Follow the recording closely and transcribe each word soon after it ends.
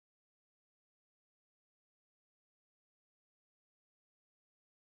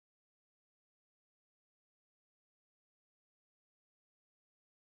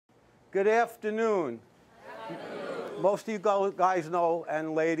Good afternoon. Most of you guys know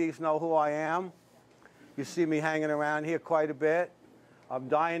and ladies know who I am. You see me hanging around here quite a bit. I'm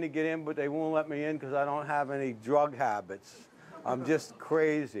dying to get in, but they won't let me in because I don't have any drug habits. I'm just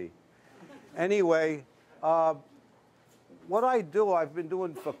crazy. Anyway, what I do, I've been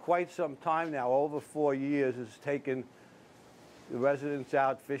doing for quite some time now, over 4 years, is taking the residents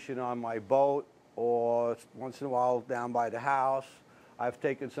out fishing on my boat, or once in a while down by the house. I've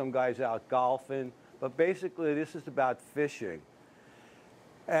taken some guys out golfing, but basically this is about fishing.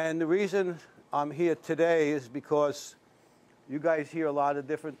 And the reason I'm here today is because you guys hear a lot of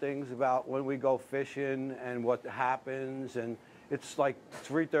different things about when we go fishing and what happens, and it's like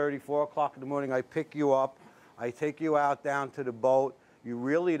 3:30, 4 o'clock in the morning, I pick you up, I take you out down to the boat, you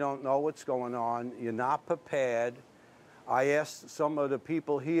really don't know what's going on, you're not prepared. I asked some of the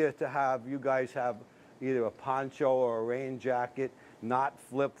people here to have you guys have either a poncho or a rain jacket, not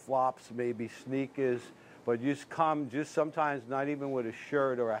flip-flops, maybe sneakers, but just come, just sometimes not even with a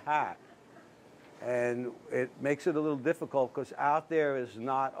shirt or a hat. And it makes it a little difficult because out there is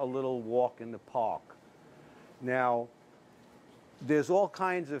not a little walk in the park. Now, there's all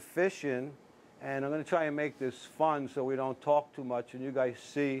kinds of fishing, and I'm going to try and make this fun so we don't talk too much and you guys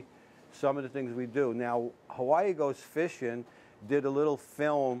see some of the things we do. Now, Hawaii Goes Fishing did a little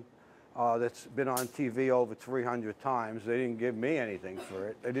film that's been on TV over 300 times. They didn't give me anything for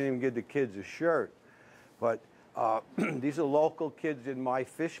it. They didn't even give the kids a shirt. But these are local kids in my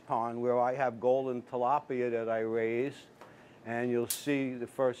fish pond where I have golden tilapia that I raise. And you'll see the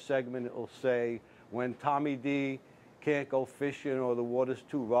first segment, it will say, when Tommy D can't go fishing or the water's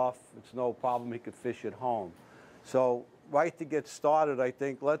too rough, it's no problem, he could fish at home. So right to get started, I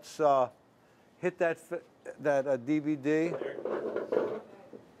think, let's hit that DVD.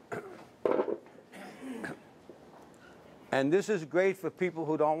 And this is great for people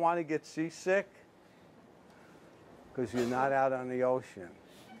who don't want to get seasick because you're not out on the ocean.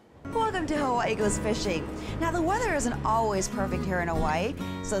 Welcome to Hawaii Goes Fishing. Now, the weather isn't always perfect here in Hawaii,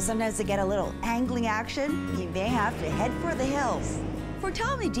 so sometimes to get a little angling action, you may have to head for the hills. For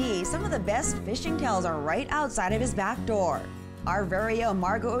Tommy D, some of the best fishing tails are right outside of his back door. Our very own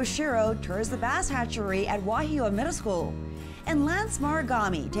Margo Oshiro tours the bass hatchery at Waihiwa Middle School. And Lance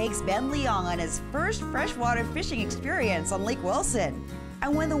Maragami takes Ben Leong on his first freshwater fishing experience on Lake Wilson.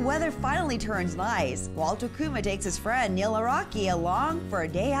 And when the weather finally turns nice, Walter Kuma takes his friend Neil Araki along for a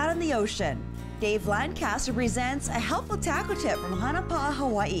day out in the ocean. Dave Lancaster presents a helpful tackle tip from Hanapa'a,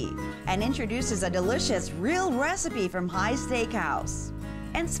 Hawaii, and introduces a delicious real recipe from High Steakhouse.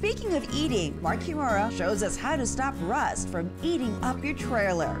 And speaking of eating, Mark Kimura shows us how to stop rust from eating up your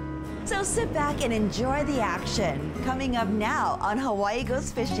trailer. So sit back and enjoy the action. Coming up now on Hawaii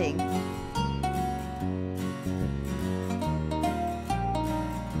Goes Fishing.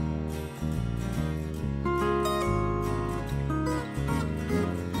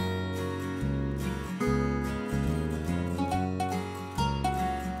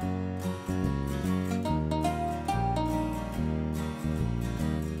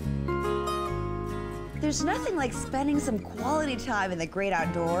 There's nothing like spending some quality time in the great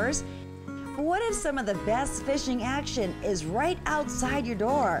outdoors. But what if some of the best fishing action is right outside your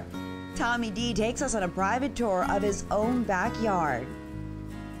door? Tommy D takes us on a private tour of his own backyard.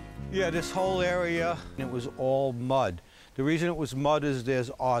 Yeah, this whole area, it was all mud. The reason it was mud is there's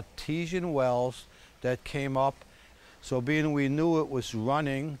artesian wells that came up. So being we knew it was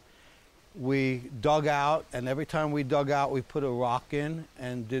running, we dug out, and every time we dug out, we put a rock in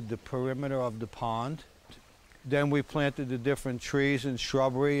and did the perimeter of the pond. Then we planted the different trees and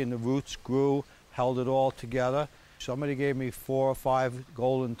shrubbery, and the roots grew, held it all together. Somebody gave me 4 or 5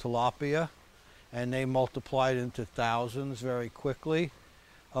 golden tilapia, and they multiplied into thousands very quickly.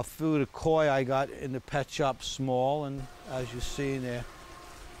 A few of the koi I got in the pet shop small, and as you see, they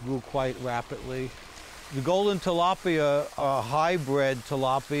grew quite rapidly. The golden tilapia are hybrid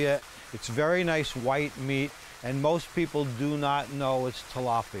tilapia. It's very nice white meat, and most people do not know it's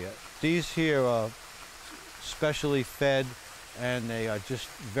tilapia. These here are specially fed, and they are just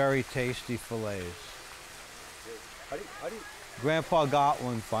very tasty fillets. Grandpa got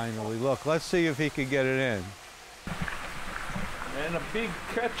one finally. Look, let's see if he could get it in. And a big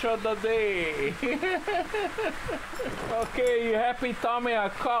catch of the day. Okay, you happy, Tommy? I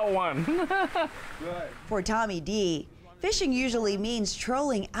caught one. Good. For Tommy D, fishing usually means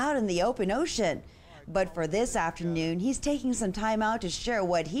trolling out in the open ocean. But for this afternoon, he's taking some time out to share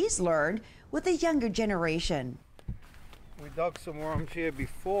what he's learned with the younger generation. We dug some worms here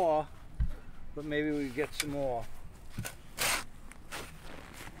before, but maybe we get some more.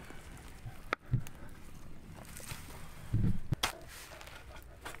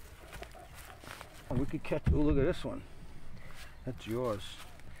 could catch. Oh, look at this one. That's yours.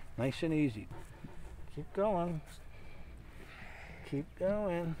 Nice and easy. Keep going. Keep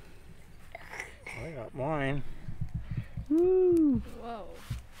going. I got mine. Woo! Whoa.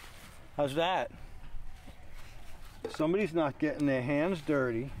 How's that? Somebody's not getting their hands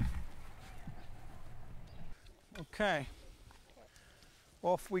dirty. Okay.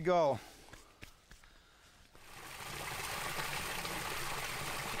 Off we go.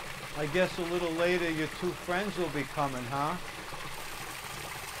 I guess a little later your two friends will be coming, huh?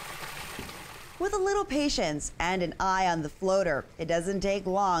 With a little patience and an eye on the floater, it doesn't take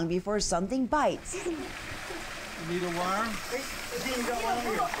long before something bites. You need a worm?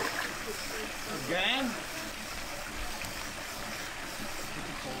 Again?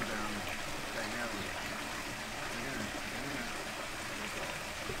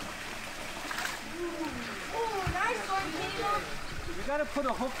 Oh, nice one, Caleb. You gotta put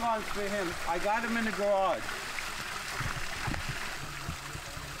a hook on for him. I got him in the garage.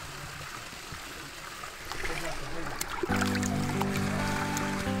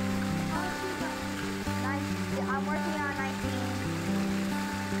 I'm working on 19.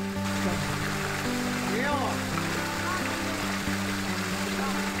 Reel him.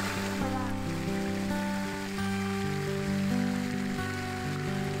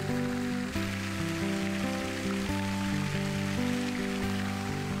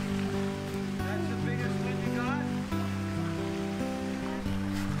 That's the biggest one you got?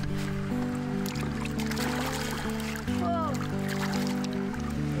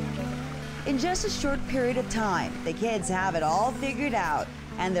 In just a short period of time, the kids have it all figured out,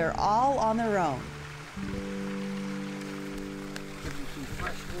 and they're all on their own. Give you some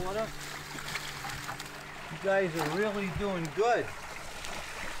fresh water. You guys are really doing good.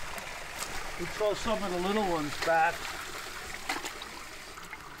 We throw some of the little ones back.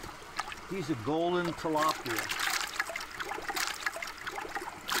 These are golden tilapia.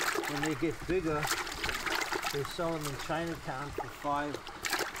 When they get bigger, they sell them in Chinatown for $5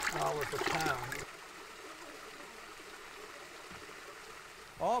 a pound.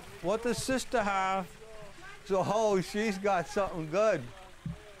 Oh, what does sister have? So, oh, she's got something good.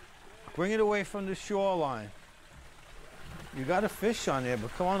 Bring it away from the shoreline. You got a fish on there,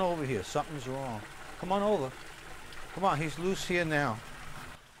 but come on over here. Something's wrong. Come on over. Come on, he's loose here now.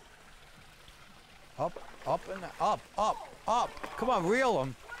 Up, up, and up, up, up. Come on, reel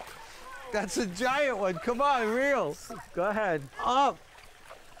him. That's a giant one. Come on, reel. Go ahead. Up.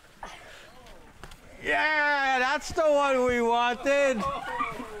 Yeah, that's the one we wanted.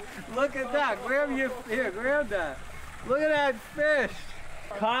 Look at that. Grab your, here, grab that. Look at that fish.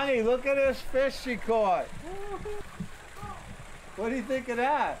 Connie, look at this fish she caught. What do you think of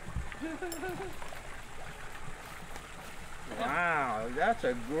that? Wow, that's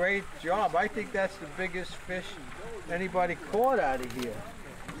a great job. I think that's the biggest fish anybody caught out of here.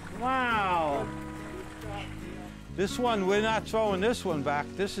 Wow. This one, we're not throwing this one back.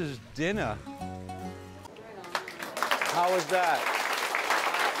 This is dinner. How was that?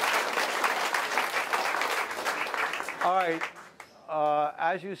 All right,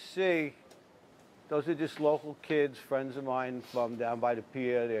 as you see, those are just local kids, friends of mine from down by the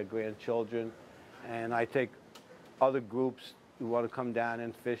pier, their grandchildren, and I take other groups who want to come down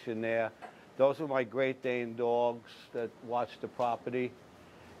and fish in there. Those are my Great Dane dogs that watch the property.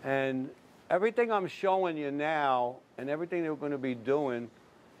 And everything I'm showing you now and everything that we're going to be doing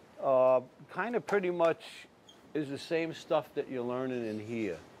kind of pretty much is the same stuff that you're learning in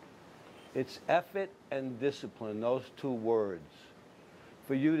here. It's effort and discipline, those two words.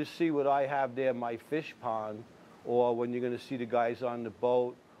 For you to see what I have there, my fish pond, or when you're going to see the guys on the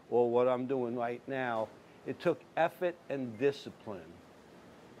boat, or what I'm doing right now, it took effort and discipline.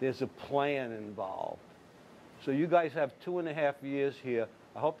 There's a plan involved. So you guys have 2.5 years here.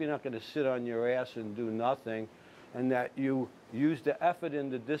 I hope you're not going to sit on your ass and do nothing, and that you use the effort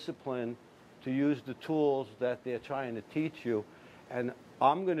and the discipline to use the tools that they're trying to teach you. And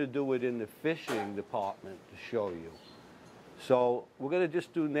I'm going to do it in the fishing department to show you. So we're going to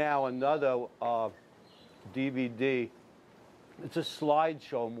just do now another DVD. It's a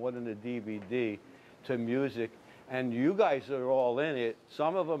slideshow more than a DVD to music. And you guys are all in it.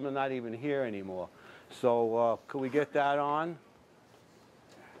 Some of them are not even here anymore. So could we get that on?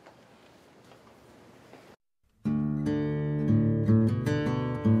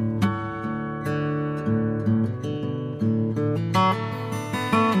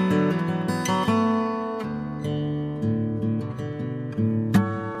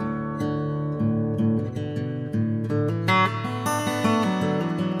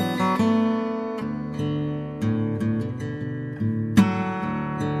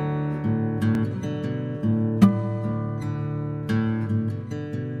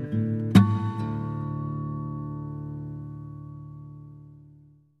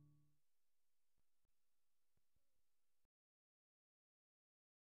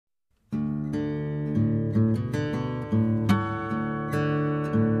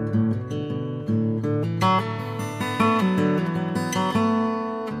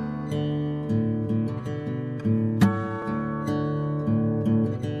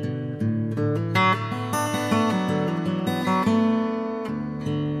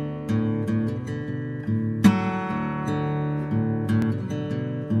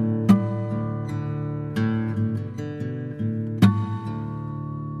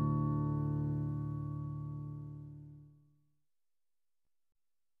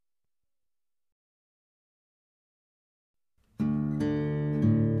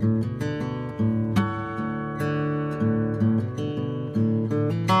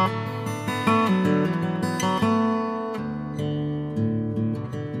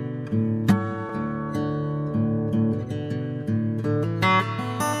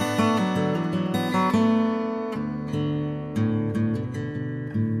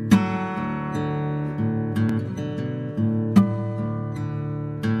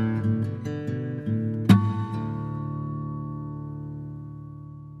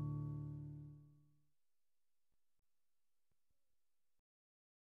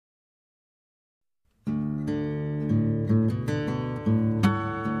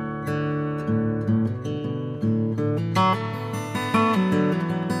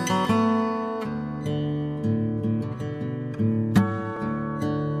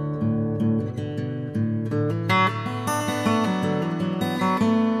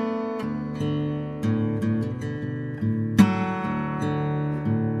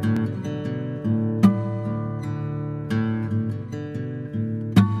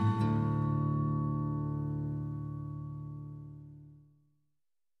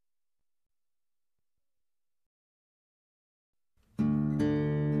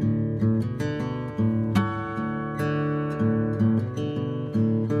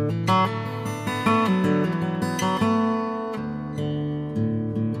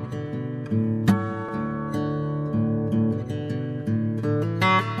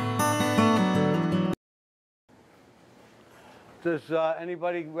 Does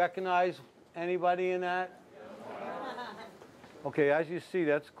anybody recognize anybody in that? Okay, as you see,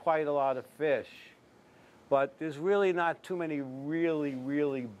 that's quite a lot of fish. But there's really not too many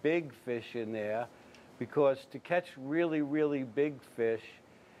really big fish in there, because to catch really big fish,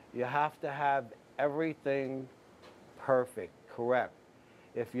 you have to have everything perfect, correct.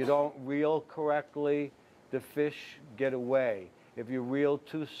 If you don't reel correctly, the fish get away. If you reel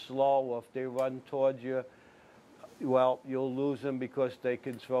too slow, or if they run towards you, well, you'll lose them because they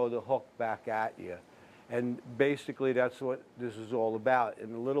can throw the hook back at you. And basically that's what this is all about.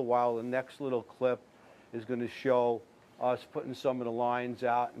 In a little while, the next little clip is going to show us putting some of the lines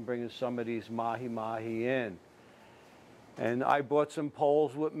out and bringing some of these mahi-mahi in. And I brought some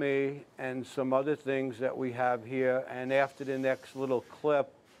poles with me and some other things that we have here. And after the next little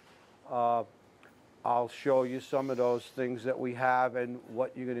clip, I'll show you some of those things that we have and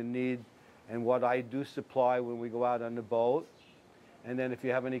what you're going to need and what I do supply when we go out on the boat. And then if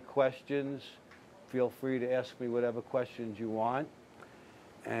you have any questions, feel free to ask me whatever questions you want.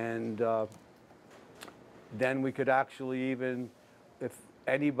 And then we could actually even, if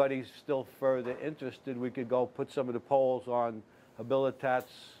anybody's still further interested, we could go put some of the poles on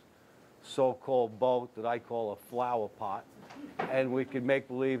Habilitat's so-called boat that I call a flower pot. And we could make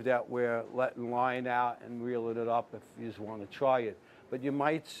believe that we're letting line out and reeling it up if you just want to try it. But you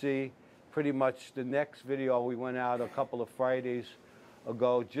might see pretty much the next video, we went out a couple of Fridays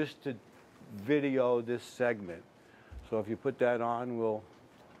ago just to video this segment. So if you put that on, we'll...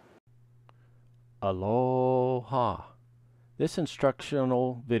 Aloha. This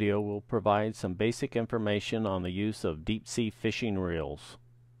instructional video will provide some basic information on the use of deep sea fishing reels.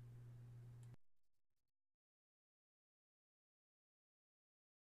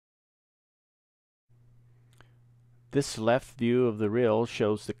 This left view of the reel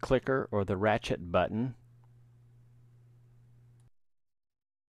shows the clicker or the ratchet button.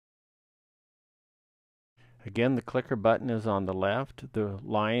 Again, the clicker button is on the left. The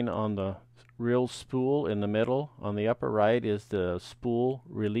line on the reel spool in the middle. On the upper right is the spool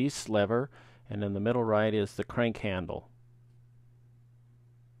release lever, and in the middle right is the crank handle.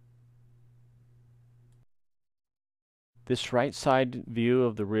 This right side view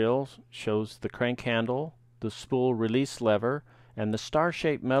of the reel shows the crank handle, the spool release lever, and the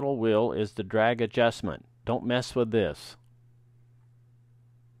star-shaped metal wheel is the drag adjustment. Don't mess with this.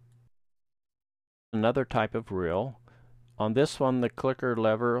 Another type of reel. On this one, the clicker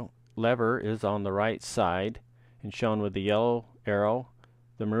lever is on the right side and shown with the yellow arrow.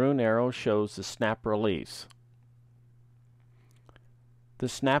 The maroon arrow shows the snap release. The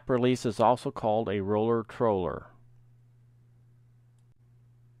snap release is also called a roller troller.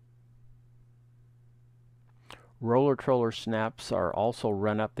 Roller troller snaps are also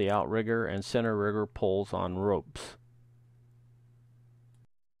run up the outrigger and center rigger poles on ropes.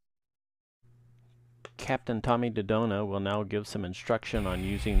 Captain Tommy Dodona will now give some instruction on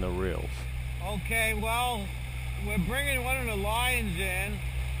using the reels. Okay, well, we're bringing one of the lines in,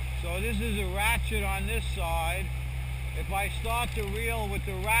 so this is a ratchet on this side. If I start the reel with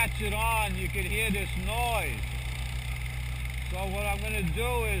the ratchet on, you can hear this noise. So what I'm going to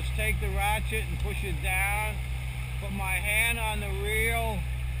do is take the ratchet and push it down, put my hand on the reel,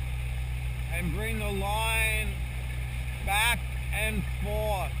 and bring the line back and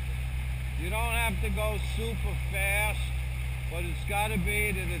forth. You don't have to go super fast, but it's got to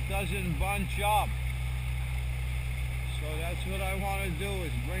be that it doesn't bunch up. So that's what I want to do,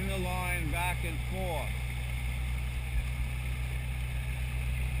 is bring the line back and forth.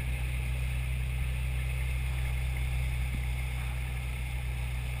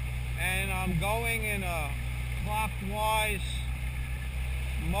 And I'm going in a clockwise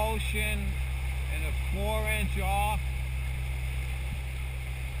motion in a 4-inch arc.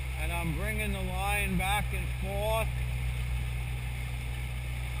 And I'm bringing the line back and forth.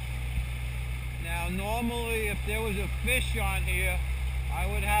 Now normally if there was a fish on here, I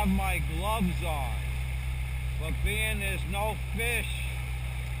would have my gloves on. But being there's no fish,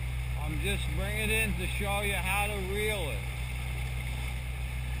 I'm just bringing it in to show you how to reel it.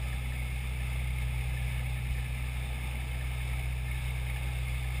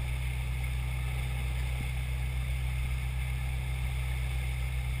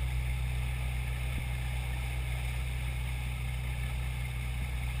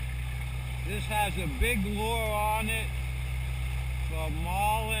 This has a big lure on it for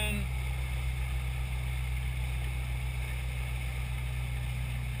marlin.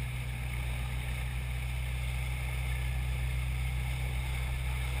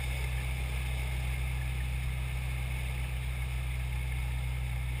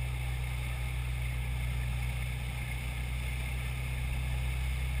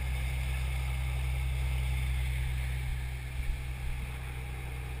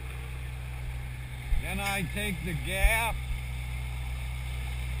 Then I take the gap,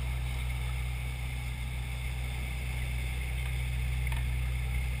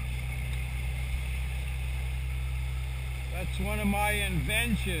 that's one of my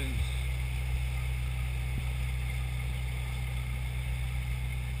inventions.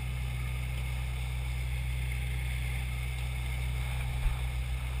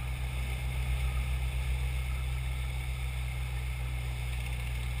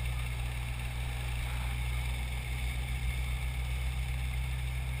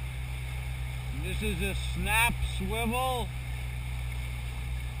 This is a snap swivel.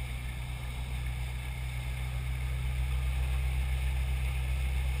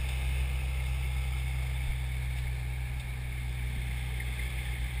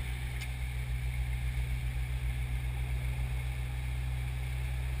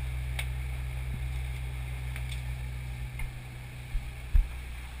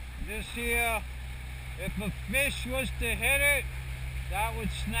 This here, if a fish was to hit it, that would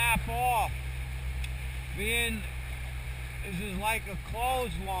snap off. Being this is like a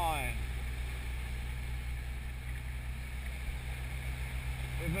clothesline.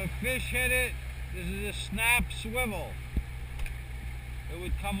 If a fish hit it, this is a snap swivel. It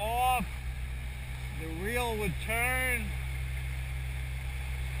would come off, the reel would turn,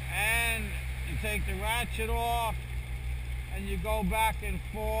 and you take the ratchet off, and you go back and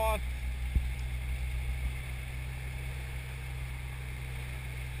forth.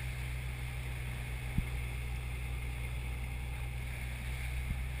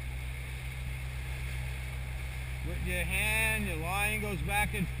 With your hand, your line goes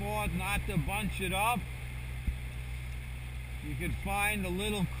back and forth, not to bunch it up. You could find a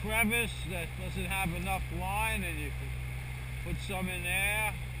little crevice that doesn't have enough line and you could put some in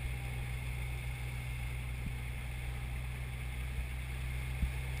there.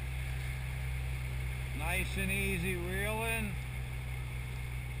 Nice and easy reeling.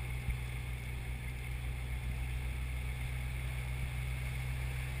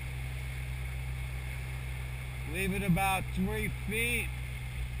 Leave it about 3 feet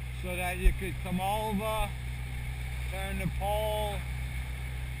so that you could come over, turn the pole,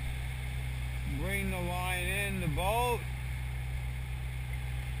 bring the line in the boat.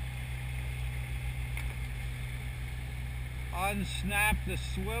 Unsnap the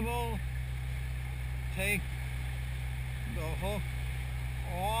swivel, take the hook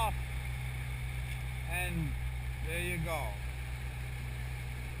off, and there you go.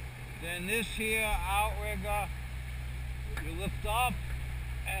 Then this here outrigger, you lift up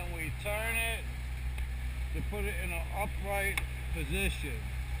and we turn it to put it in an upright position.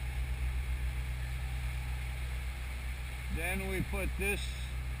 Then we put this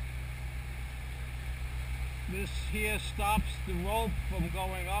here stops the rope from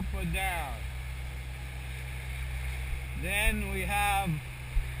going up or down. Then we have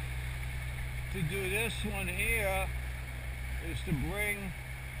to do this one here is to bring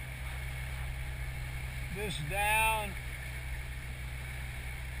this down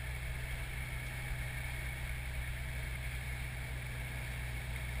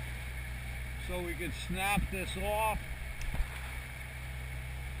so we could snap this off.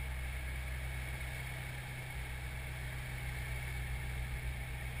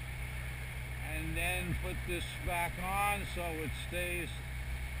 And then put this back on so it stays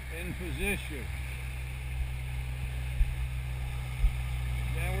in position.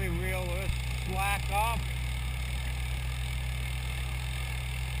 Then we reel this slack up.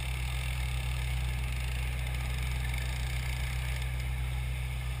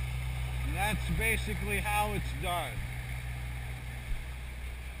 And that's basically how it's done.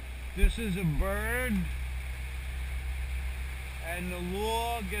 This is a bird, and the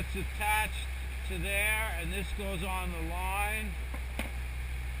lure gets attached to there, and this goes on the line.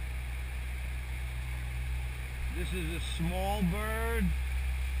 This is a small bird.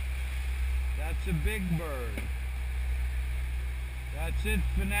 That's a big bird. That's it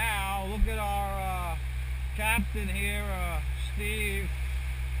for now. Look at our captain here, Steve.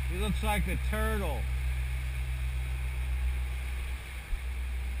 He looks like a turtle.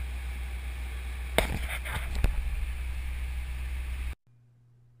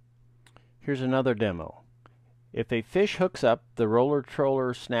 Here's another demo. If a fish hooks up, the roller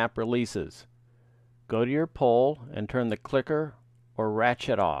troller snap releases. Go to your pole and turn the clicker or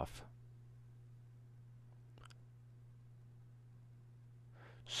ratchet off.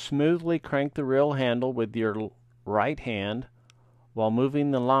 Smoothly crank the reel handle with your right hand while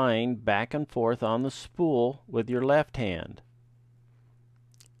moving the line back and forth on the spool with your left hand.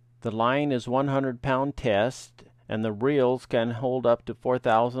 The line is 100-pound test and the reels can hold up to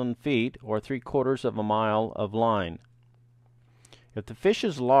 4,000 feet or 3/4 of a mile of line. If the fish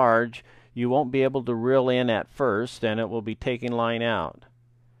is large, you won't be able to reel in at first and it will be taking line out.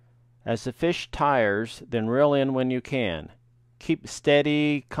 As the fish tires, then reel in when you can. Keep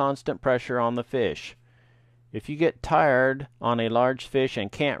steady, constant pressure on the fish. If you get tired on a large fish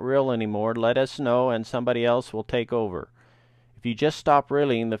and can't reel anymore, let us know and somebody else will take over. If you just stop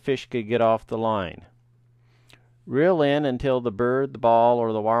reeling, the fish could get off the line. Reel in until the bird, the ball,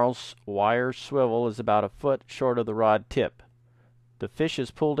 or the wire swivel is about a foot short of the rod tip. The fish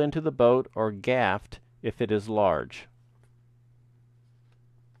is pulled into the boat or gaffed if it is large.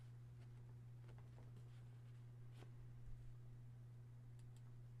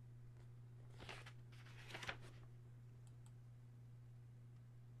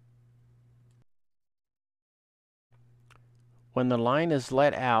 When the line is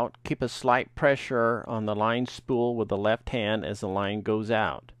let out, keep a slight pressure on the line spool with the left hand as the line goes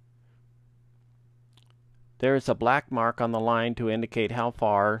out. There is a black mark on the line to indicate how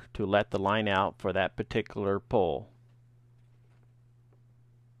far to let the line out for that particular pull.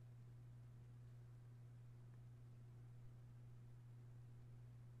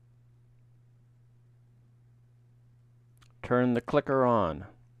 Turn the clicker on.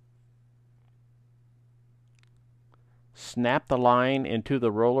 Snap the line into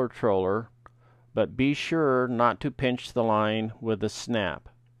the roller troller, but be sure not to pinch the line with the snap.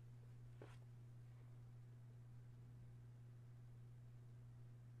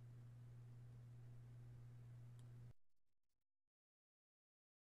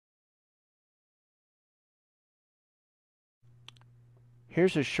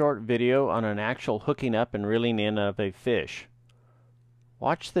 Here's a short video on an actual hooking up and reeling in of a fish.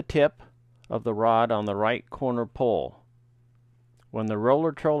 Watch the tip of the rod on the right corner pole. When the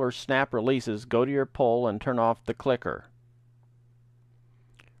roller troller snap releases, go to your pole and turn off the clicker.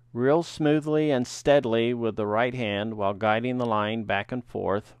 Reel smoothly and steadily with the right hand while guiding the line back and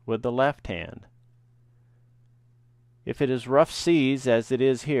forth with the left hand. If it is rough seas, as it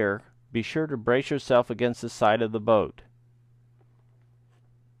is here, be sure to brace yourself against the side of the boat.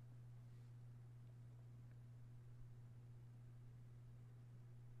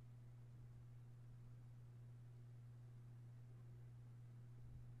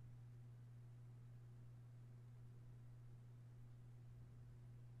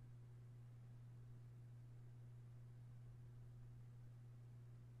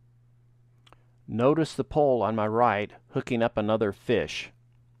 Notice the pole on my right hooking up another fish.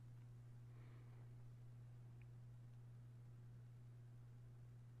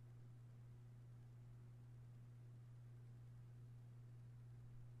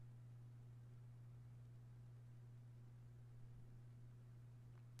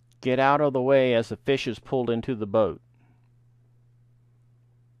 Get out of the way as the fish is pulled into the boat.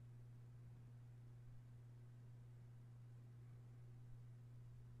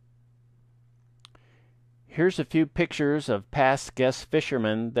 Here's a few pictures of past guest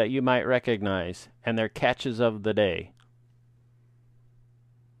fishermen that you might recognize and their catches of the day.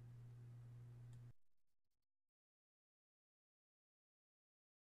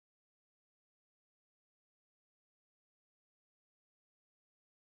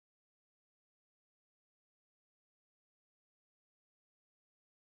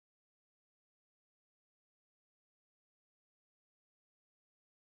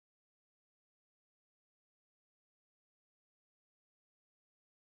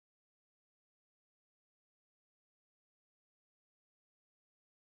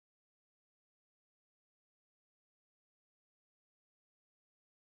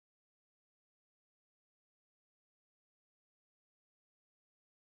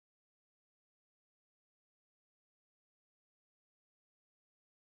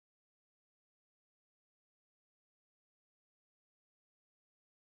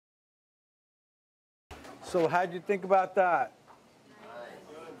 So how'd you think about that?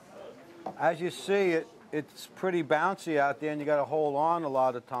 As you see, it's pretty bouncy out there and you got to hold on a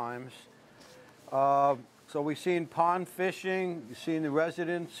lot of times. So we've seen pond fishing, you've seen the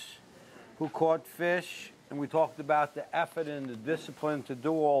residents who caught fish, and we talked about the effort and the discipline to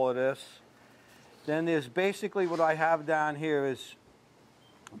do all of this. Then there's basically what I have down here is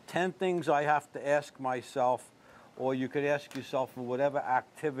 10 things I have to ask myself, or you could ask yourself for whatever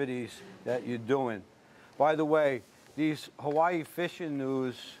activities that you're doing. By the way, these Hawaii fishing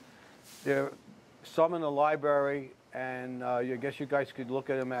news, they're some in the library, and I guess you guys could look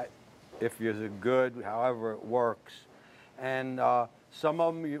at them if you're good, however it works. And some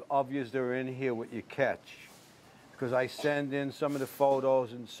of you are in here with your catch, because I send in some of the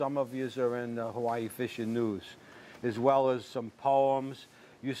photos, and some of you are in the Hawaii fishing news. as well as some poems.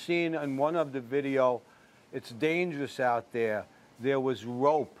 You've seen in one of the video, it's dangerous out there. There was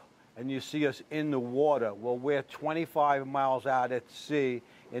rope, and you see us in the water. Well, we're 25 miles out at sea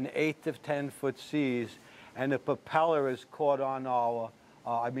in 8 to 10 foot seas, and the propeller is caught on our,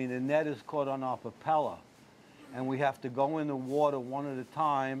 the net is caught on our propeller. And we have to go in the water one at a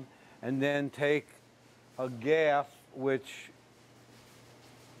time and then take a gaff, which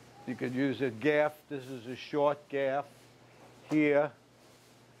you could use a gaff. This is a short gaff here,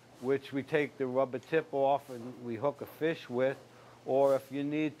 which we take the rubber tip off and we hook a fish with. Or if you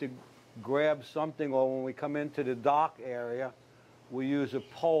need to grab something, or when we come into the dock area, we use a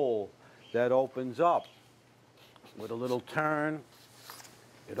pole that opens up with a little turn.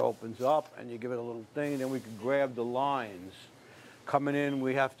 It opens up and you give it a little thing, then we can grab the lines. Coming in,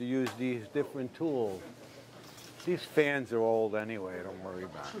 we have to use these different tools. These fans are old anyway, don't worry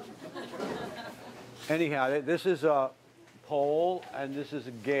about it. Anyhow, this is a pole and this is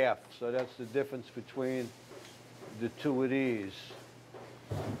a gaff, so that's the difference between the two of these.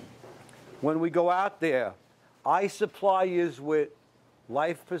 When we go out there, I supply you with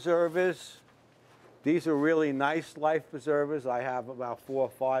life preservers. These are really nice life preservers. I have about 4 or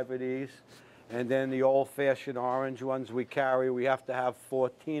 5 of these. And then the old-fashioned orange ones we carry. We have to have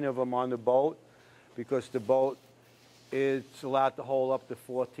 14 of them on the boat because the boat is allowed to hold up to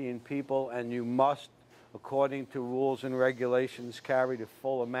 14 people, and you must, according to rules and regulations, carry the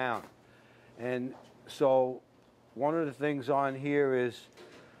full amount. And so one of the things on here is,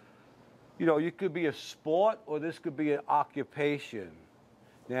 you know, you could be a sport or this could be an occupation.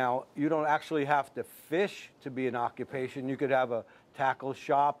 Now, you don't actually have to fish to be an occupation. You could have a tackle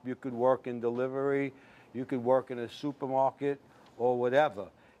shop, you could work in delivery, you could work in a supermarket or whatever.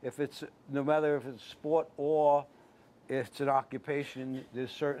 If it's, no matter if it's sport or it's an occupation,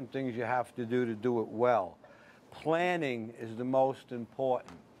 there's certain things you have to do it well. Planning is the most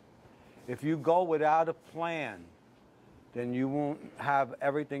important. If you go without a plan, then you won't have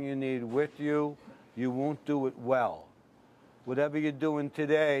everything you need with you. You won't do it well. Whatever you're doing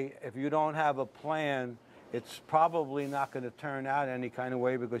today, if you don't have a plan, it's probably not going to turn out any kind of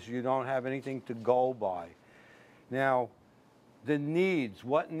way because you don't have anything to go by. Now, the needs.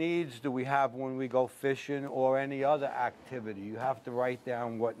 What needs do we have when we go fishing or any other activity? You have to write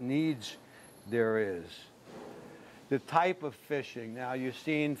down what needs there is. The type of fishing. Now, you've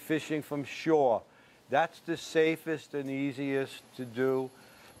seen fishing from shore. That's the safest and easiest to do,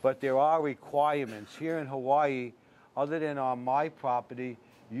 but there are requirements. Here in Hawaii, other than on my property,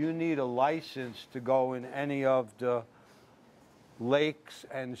 you need a license to go in any of the lakes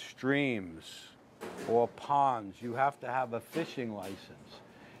and streams or ponds. You have to have a fishing license.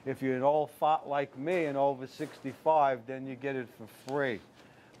 If you're an old fart like me and over 65, then you get it for free.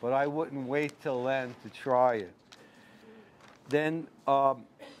 But I wouldn't wait till then to try it. Then,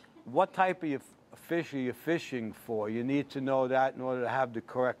 what type of fish are you fishing for? You need to know that in order to have the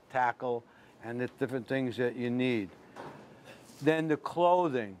correct tackle and the different things that you need. Then the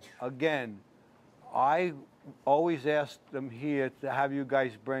clothing. Again, I always ask them here to have you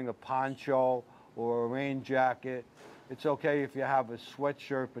guys bring a poncho or a rain jacket. It's okay if you have a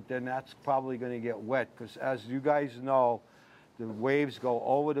sweatshirt, but then that's probably going to get wet because as you guys know, the waves go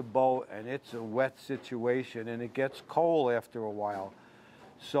over the boat and it's a wet situation and it gets cold after a while.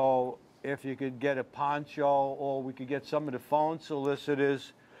 So if you could get a poncho, or we could get some of the phone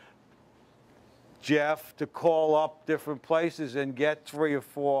solicitors, Jeff, to call up different places and get 3 or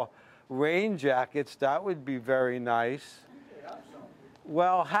 4 rain jackets, that would be very nice.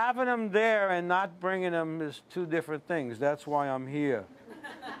 Well, having them there and not bringing them is 2 different things. That's why I'm here.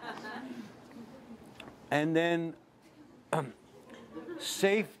 And then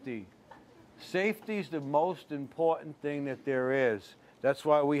safety. Safety is the most important thing that there is. That's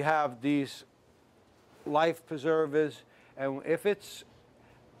why we have these life preservers. And if it's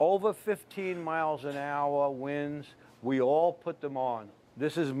over 15 miles an hour winds, we all put them on.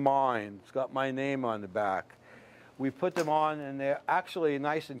 This is mine. It's got my name on the back. We put them on and they're actually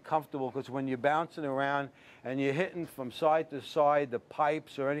nice and comfortable because when you're bouncing around and you're hitting from side to side the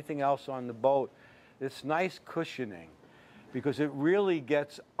pipes or anything else on the boat, it's nice cushioning because it really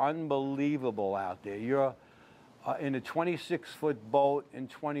gets unbelievable out there. You're in a 26-foot boat in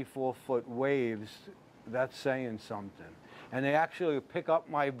 24-foot waves. That's saying something. And they actually pick up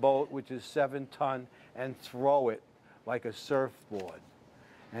my boat, which is 7-ton, and throw it like a surfboard.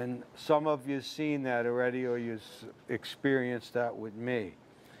 And some of you have seen that already or you've experienced that with me.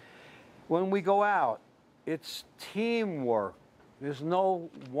 When we go out, it's teamwork. There's no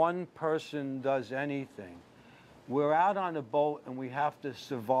one person does anything. We're out on a boat and we have to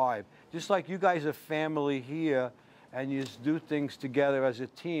survive. Just like you guys are family here, and you just do things together as a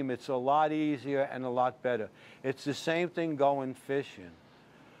team, it's a lot easier and a lot better. It's the same thing going fishing.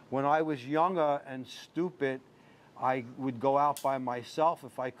 When I was younger and stupid, I would go out by myself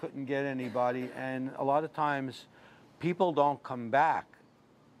if I couldn't get anybody, and a lot of times people don't come back.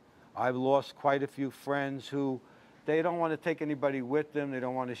 I've lost quite a few friends who they don't want to take anybody with them, they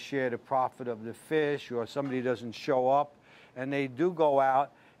don't want to share the profit of the fish, or somebody doesn't show up, and they do go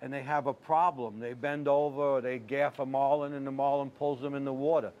out and they have a problem. They bend over or they gaff a marlin and the marlin pulls them in the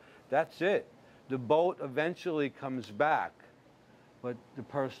water. That's it. The boat eventually comes back, but the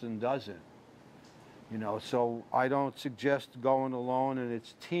person doesn't. You know, so I don't suggest going alone, and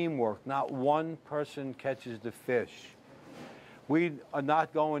it's teamwork. Not one person catches the fish. We are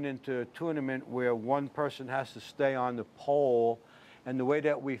not going into a tournament where one person has to stay on the pole, and the way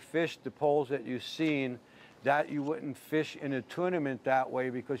that we fish, the poles that you've seen, that you wouldn't fish in a tournament that way,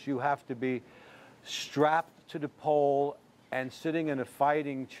 because you have to be strapped to the pole and sitting in a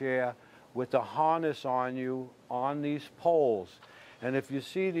fighting chair with a harness on you on these poles. And if you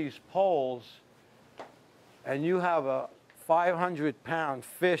see these poles and you have a 500-pound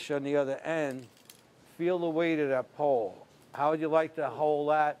fish on the other end, feel the weight of that pole. How would you like to hold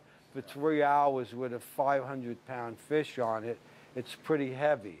that for 3 hours with a 500-pound fish on it? It's pretty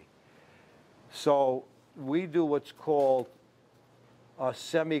heavy. So we do what's called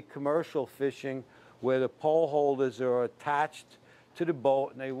semi-commercial fishing, where the pole holders are attached to the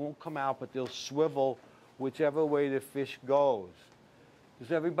boat and they won't come out, but they'll swivel whichever way the fish goes.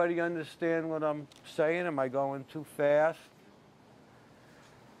 Does everybody understand what I'm saying? Am I going too fast?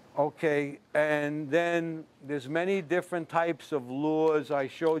 Okay, and then there's many different types of lures. I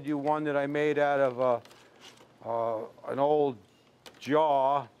showed you one that I made out of an old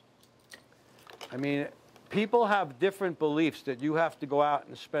jar. I mean, people have different beliefs that you have to go out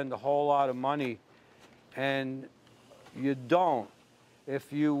and spend a whole lot of money, and you don't.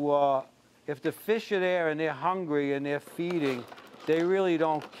 If the fish are there and they're hungry and they're feeding, they really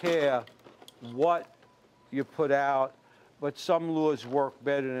don't care what you put out, but some lures work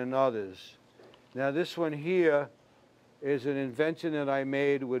better than others. Now this one here is an invention that I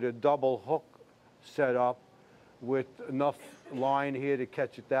made with a double hook setup with enough line here to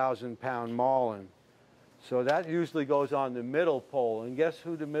catch a 1,000-pound marlin. So that usually goes on the middle pole, and guess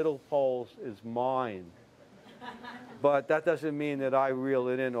who the middle pole is? Mine. But that doesn't mean that I reel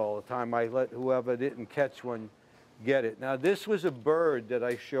it in all the time. I let whoever didn't catch one get it. Now this was a bird that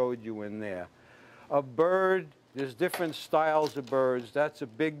I showed you in there. A bird, there's different styles of birds. That's a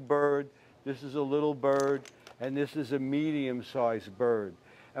big bird, this is a little bird, and this is a medium-sized bird.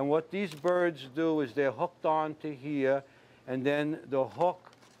 And what these birds do is they're hooked onto here, and then the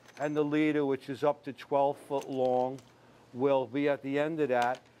hook and the leader, which is up to 12 foot long, will be at the end of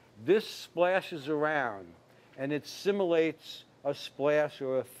that. This splashes around, and it simulates a splash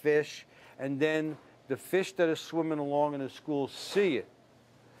or a fish, and then the fish that are swimming along in the school see it.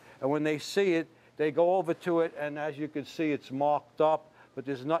 And when they see it, they go over to it, and as you can see, it's marked up, but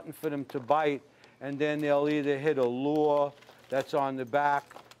there's nothing for them to bite, and then they'll either hit a lure that's on the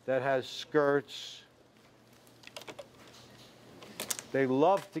back that has skirts. They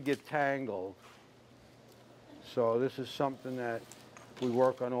love to get tangled. So this is something that we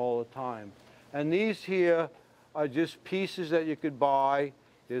work on all the time. And these here are just pieces that you could buy.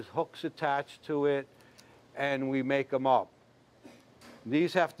 There's hooks attached to it, and we make them up.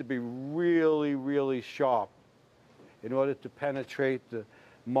 These have to be really, really sharp in order to penetrate the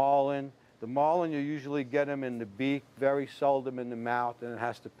marlin. The marlin, you usually get them in the beak, very seldom in the mouth, and it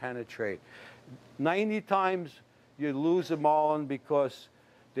has to penetrate. 90 times you lose a marlin because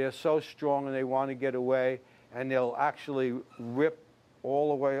they're so strong and they want to get away, and they'll actually rip all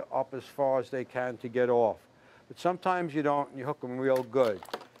the way up as far as they can to get off. But sometimes you don't, and you hook them real good.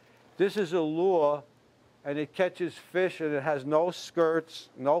 This is a lure, and it catches fish, and it has no skirts,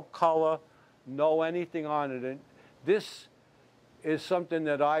 no color, no anything on it. And this is something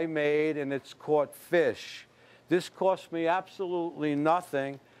that I made, and it's caught fish. This cost me absolutely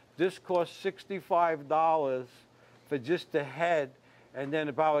nothing. This cost $65 for just the head, and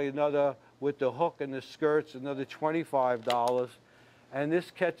then probably another, with the hook and the skirts, another $25. And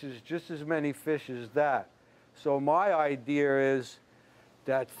this catches just as many fish as that. So my idea is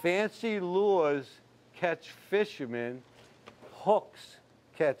that fancy lures catch fishermen, hooks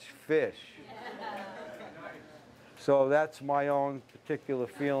catch fish. So that's my own particular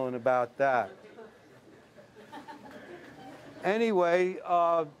feeling about that. Anyway,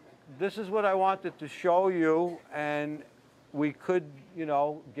 this is what I wanted to show you, and we could, you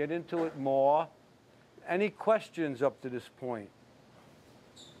know, get into it more. Any questions up to this point?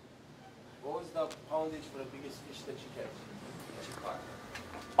 What was the poundage for the biggest fish that you catch? That you caught?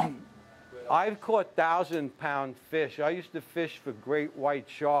 I've caught 1,000-pound fish. I used to fish for great white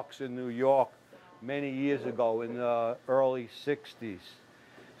sharks in New York many years ago in the early 60s.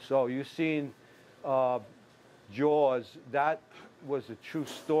 So you've seen Jaws. That was a true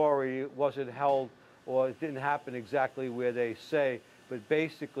story. It wasn't held, or it didn't happen exactly where they say, but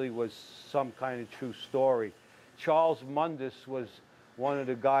basically was some kind of true story. Charles Mundus was one of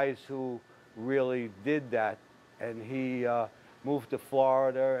the guys who really did that, and he moved to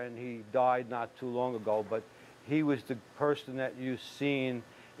Florida and he died not too long ago, but he was the person that you've seen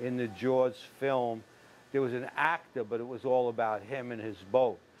in the Jaws film. There was an actor, but it was all about him and his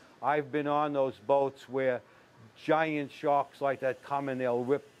boat. I've been on those boats where giant sharks like that come and they'll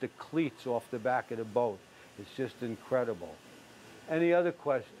rip the cleats off the back of the boat. It's just incredible. Any other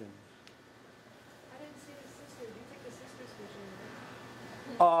questions? I didn't see the sister. You take the sisters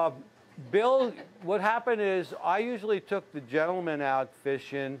fishing. Bill, what happened is I usually took the gentleman out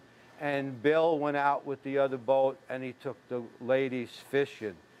fishing, and Bill went out with the other boat and he took the ladies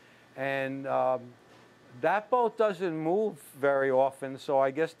fishing. And that boat doesn't move very often, so I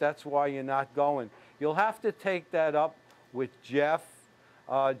guess that's why you're not going. You'll have to take that up with Jeff.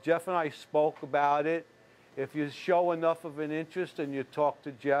 Jeff and I spoke about it. If you show enough of an interest and you talk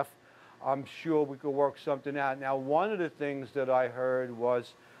to Jeff, I'm sure we could work something out. Now, one of the things that I heard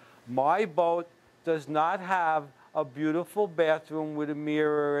was my boat does not have a beautiful bathroom with a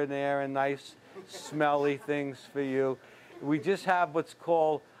mirror in there and nice smelly things for you. We just have what's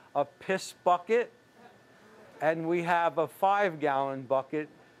called a piss bucket, and we have a 5-gallon bucket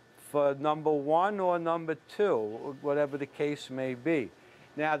for number 1 or number 2, whatever the case may be.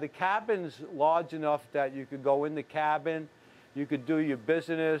 Now, the cabin's large enough that you could go in the cabin, you could do your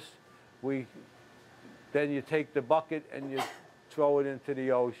business. Then you take the bucket and you throw it into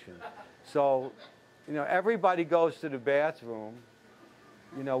the ocean. So, you know, everybody goes to the bathroom.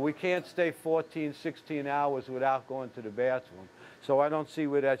 You know, we can't stay 14, 16 hours without going to the bathroom. So I don't see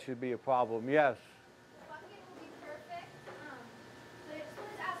where that should be a problem. Yes? The bucket will be perfect. But I just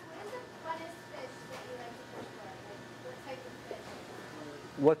wanted to ask, what is the funnest fish that you like to fish for? Like, what type of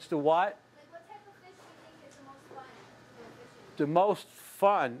fish? What's the what? Like, what type of fish do you think is the most fun to go fishing? The most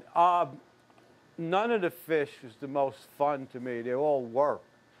fun? None of the fish is the most fun to me. They all work.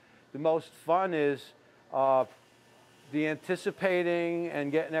 The most fun is the anticipating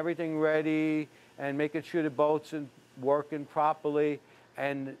and getting everything ready and making sure the boat's working properly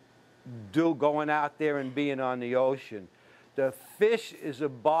and going out there and being on the ocean. The fish is a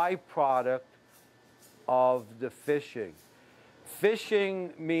byproduct of the fishing.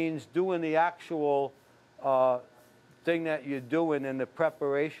 Fishing means doing the actual thing that you're doing and the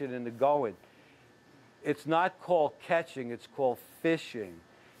preparation and the going. It's not called catching, it's called fishing.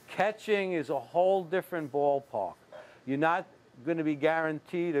 Catching is a whole different ballpark. You're not going to be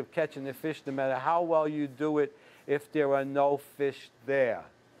guaranteed of catching the fish no matter how well you do it if there are no fish there.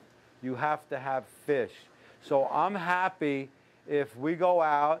 You have to have fish. So I'm happy if we go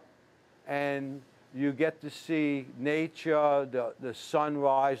out and you get to see nature, the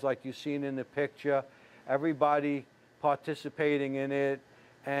sunrise like you've seen in the picture, everybody participating in it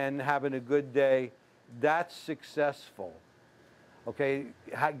and having a good day. That's successful. Okay,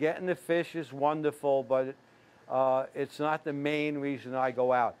 getting the fish is wonderful, but it's not the main reason I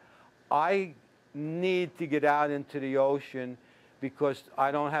go out. I need to get out into the ocean because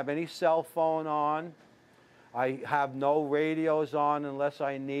I don't have any cell phone on. I have no radios on unless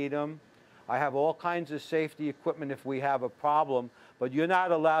I need them. I have all kinds of safety equipment if we have a problem, but you're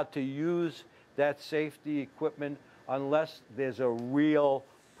not allowed to use that safety equipment unless there's a real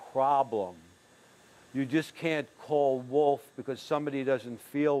problem. You just can't call wolf because somebody doesn't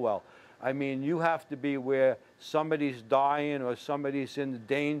feel well. I mean, you have to be where somebody's dying or somebody's in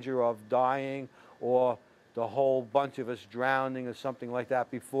danger of dying or the whole bunch of us drowning or something like that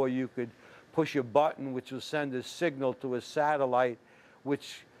before you could push a button which will send a signal to a satellite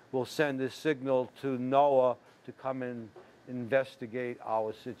which will send a signal to NOAA to come and investigate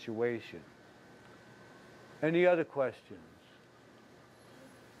our situation. Any other questions?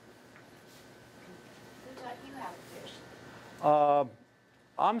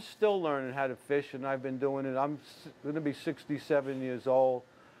 I'm still learning how to fish, and I've been doing it. I'm going to be 67 years old.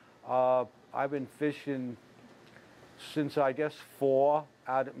 I've been fishing since, I guess, 4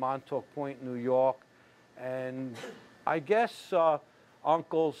 out at Montauk Point, New York. And I guess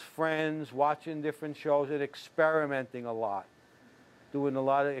uncles, friends, watching different shows and experimenting a lot. Doing a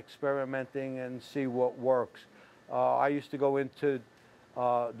lot of experimenting and see what works. I used to go into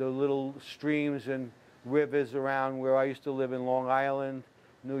the little streams and rivers around where I used to live in Long Island,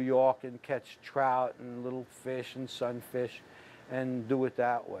 New York and catch trout and little fish and sunfish and do it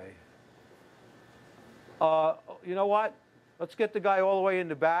that way. You know what? Let's get the guy all the way in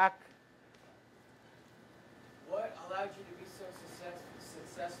the back. What allowed you to be so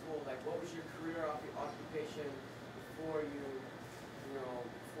successful? Like, what was your career occupation before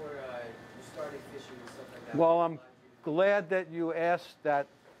before you started fishing and stuff like that? Well, I'm glad that you asked that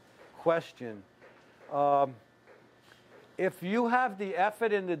question. If you have the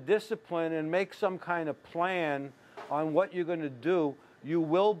effort and the discipline and make some kind of plan on what you're going to do, you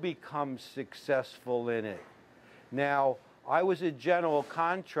will become successful in it. Now, I was a general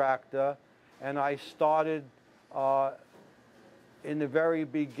contractor, and I started in the very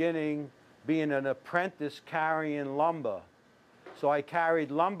beginning being an apprentice carrying lumber. So I carried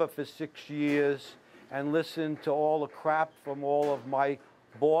lumber for 6 years and listened to all the crap from all of my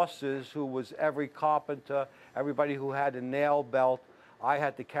bosses, who was every carpenter, everybody who had a nail belt. I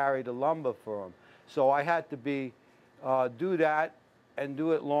had to carry the lumber for them. So I had to do that and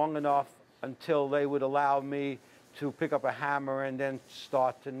do it long enough until they would allow me to pick up a hammer and then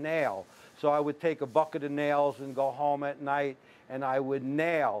start to nail. So I would take a bucket of nails and go home at night and I would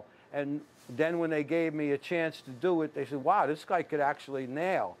nail. And then when they gave me a chance to do it, they said, wow, this guy could actually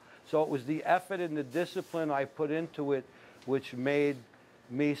nail. So it was the effort and the discipline I put into it which made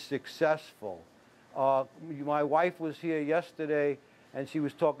me successful. My wife was here yesterday and she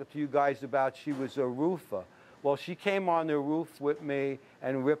was talking to you guys about she was a roofer. Well, she came on the roof with me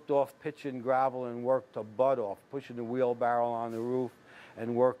and ripped off pitch and gravel and worked her butt off, pushing the wheelbarrow on the roof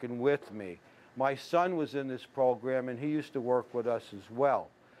and working with me. My son was in this program and he used to work with us as well.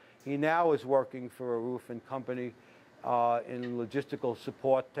 He now is working for a roofing company in logistical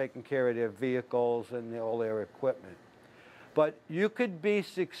support, taking care of their vehicles and all their equipment. But you could be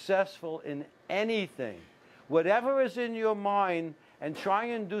successful in anything. Whatever is in your mind, and try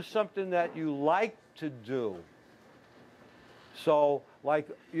and do something that you like to do. So, like,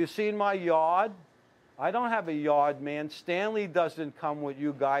 you see in my yard, I don't have a yard man. Stanley doesn't come with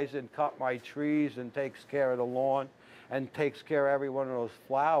you guys and cut my trees and takes care of the lawn and takes care of every one of those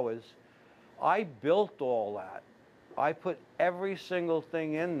flowers. I built all that. I put every single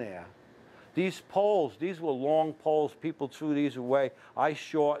thing in there. These poles, these were long poles. People threw these away. I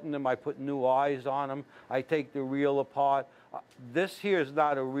shortened them. I put new eyes on them. I take the reel apart. This here is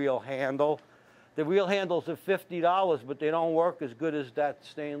not a real handle. The real handles are $50, but they don't work as good as that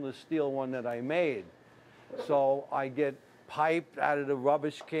stainless steel one that I made. So I get pipe out of the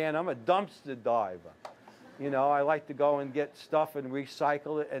rubbish can. I'm a dumpster diver. You know, I like to go and get stuff and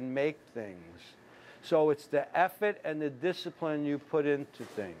recycle it and make things. So it's the effort and the discipline you put into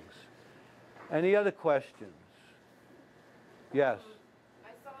things. Any other questions? Yes. I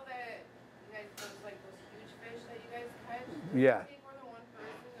saw that you guys, those huge fish that you guys catch. Yeah. Does it take more than one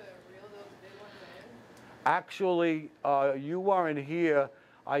person to reel those big ones in? Actually, you weren't here.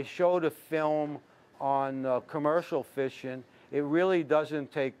 I showed a film on commercial fishing. It really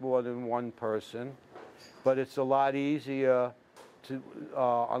doesn't take more than one person, but it's a lot easier to,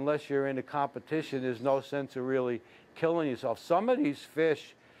 unless you're in a competition, there's no sense of really killing yourself. Some of these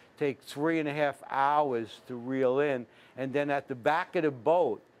fish take 3.5 hours to reel in, and then at the back of the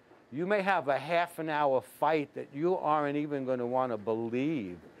boat, you may have a half-an-hour fight that you aren't even going to want to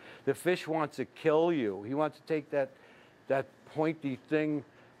believe. The fish wants to kill you. He wants to take that pointy thing,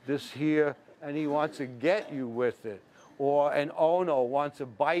 this here, and he wants to get you with it. Or an Ono wants to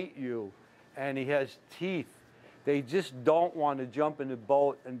bite you, and he has teeth. They just don't want to jump in the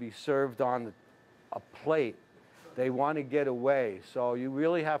boat and be served on a plate. They want to get away, so you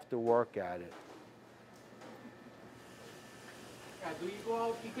really have to work at it. Do you go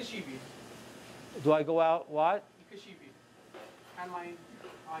out ikashibi? Do I go out what? Ikashibi.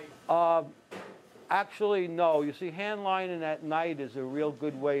 Handline. Actually, no. You see, hand lining at night is a real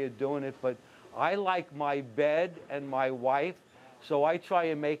good way of doing it, but I like my bed and my wife, so I try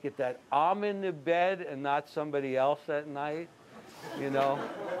and make it that I'm in the bed and not somebody else at night, you know?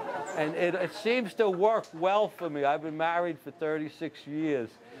 And it seems to work well for me. I've been married for 36 years,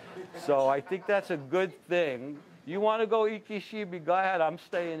 so I think that's a good thing. You want to go ikishibi, go ahead. I'm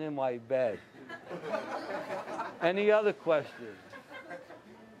staying in my bed. Any other questions?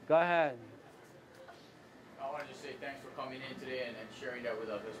 Go ahead. I want to just say thanks for coming in today and sharing that with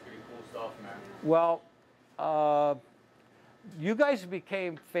us. That's pretty cool stuff, man. Well, you guys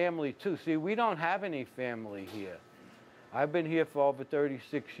became family too. See, we don't have any family here. I've been here for over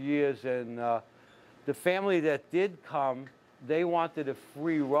 36 years, and the family that did come, they wanted a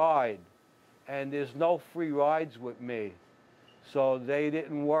free ride, and there's no free rides with me. So they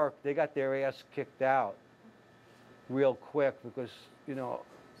didn't work. They got their ass kicked out. real quick because, you know,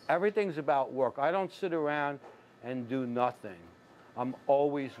 everything's about work. I don't sit around and do nothing. I'm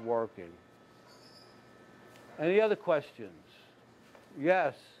always working. Any other questions?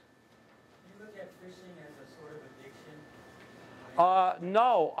 Yes. Do you look at fishing as a sort of addiction?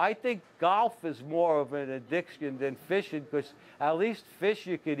 No, I think golf is more of an addiction than fishing because at least fish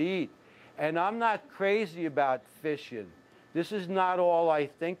you could eat. And I'm not crazy about fishing. This is not all I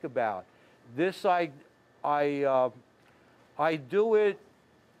think about. This I do it,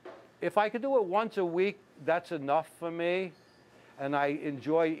 if I could do it once a week, that's enough for me. And I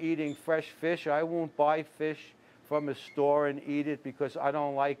enjoy eating fresh fish. I won't buy fish from a store and eat it because I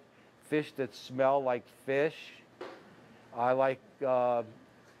don't like fish that smell like fish. I like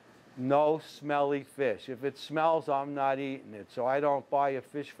no smelly fish. If it smells, I'm not eating it. So I don't buy a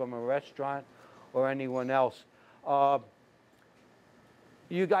fish from a restaurant or anyone else. I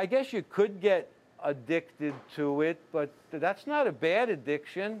guess you could get addicted to it, but that's not a bad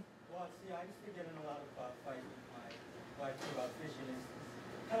addiction. Well, see, I used to get in a lot of fights with my wife about fishing.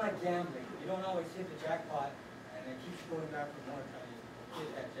 It's kind of like gambling. You don't always hit the jackpot, and it keeps going back for more until you hit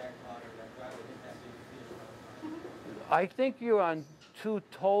that jackpot or that driver hit that big fish. I think you're on two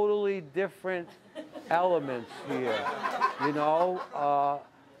totally different elements here. You know,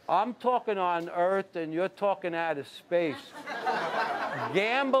 I'm talking on Earth and you're talking out of space.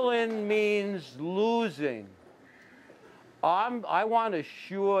 Gambling means losing. I want a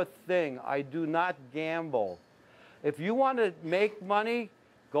sure thing. I do not gamble. If you want to make money,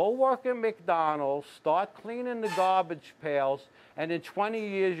 go work at McDonald's, start cleaning the garbage pails, and in 20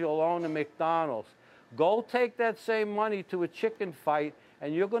 years you'll own a McDonald's. Go take that same money to a chicken fight,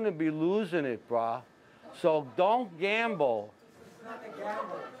 and you're going to be losing it, brah. So don't gamble. It's not the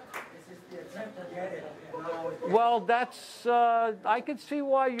gamble. It's just the attempt to get it. And not always get it. Well, that's, I can see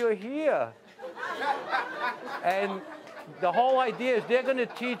why you're here. And the whole idea is they're going to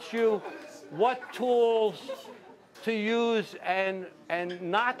teach you what tools to use and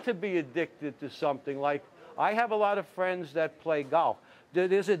not to be addicted to something. Like, I have a lot of friends that play golf.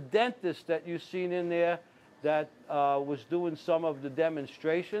 There's a dentist that you've seen in there that was doing some of the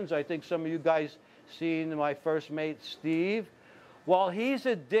demonstrations. I think some of you guys seen my first mate, Steve. Well, he's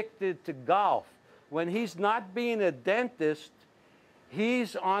addicted to golf. When he's not being a dentist,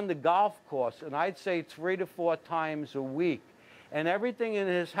 he's on the golf course, and I'd say 3 to 4 times a week. And everything in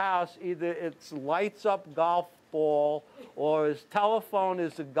his house, either it's lights up golf ball, or his telephone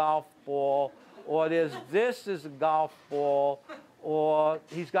is a golf ball, or there's this is a golf ball, or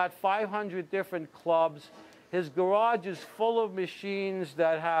he's got 500 different clubs. His garage is full of machines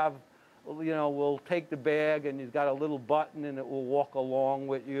that have, you know, will take the bag and he's got a little button and it will walk along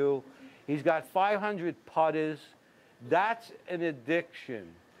with you. He's got 500 putters. That's an addiction.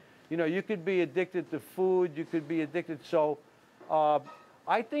 You know, you could be addicted to food, you could be addicted. So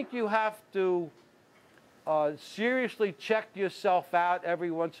I think you have to seriously check yourself out every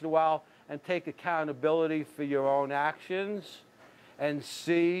once in a while and take accountability for your own actions and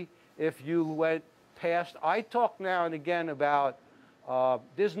see if you went past. I talk now and again about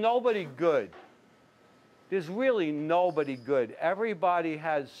there's nobody good. There's really nobody good. Everybody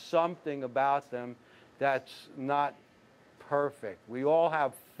has something about them that's not perfect. We all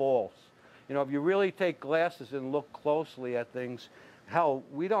have faults. You know, if you really take glasses and look closely at things, hell,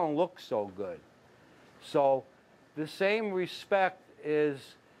 we don't look so good. So the same respect is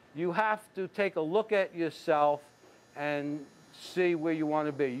you have to take a look at yourself and see where you want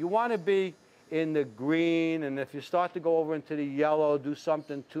to be. You want to be in the green, and if you start to go over into the yellow, do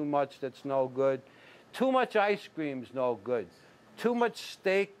something too much that's no good. Too much ice cream is no good. Too much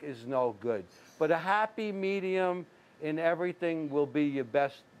steak is no good. But a happy medium in everything will be your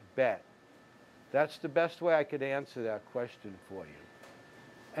best bet. That's the best way I could answer that question for you.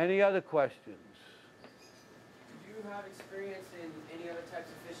 Any other questions? Do you have experience in any other types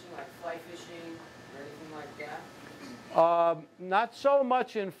of fishing, like fly fishing or anything like that? Not so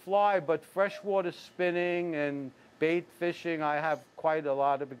much in fly, but freshwater spinning and bait fishing, I have quite a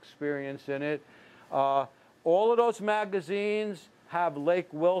lot of experience in it. All of those magazines have Lake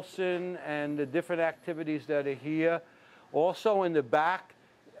Wilson and the different activities that are here. Also in the back,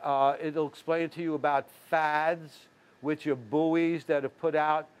 it'll explain to you about fads, which are buoys that are put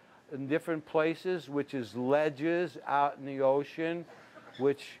out in different places, which is ledges out in the ocean,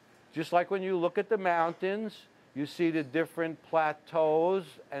 which, just like when you look at the mountains, you see the different plateaus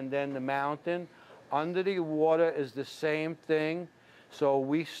and then the mountain. Under the water is the same thing. So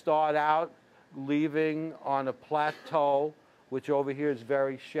we start out leaving on a plateau, which over here is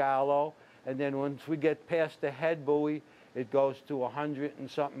very shallow. And then once we get past the head buoy, it goes to 100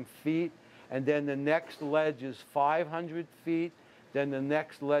 and something feet. and then the next ledge is 500 feet, then the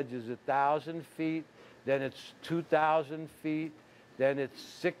next ledge is 1,000 feet, then it's 2,000 feet, then it's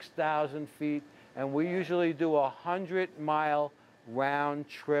 6,000 feet, and we usually do a 100-mile round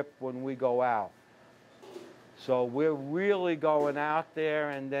trip when we go out. So we're really going out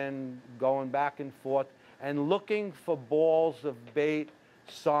there and then going back and forth and looking for balls of bait,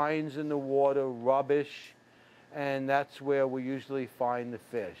 signs in the water, rubbish, and that's where we usually find the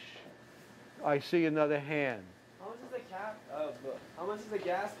fish. I see another hand. How much is the how much does the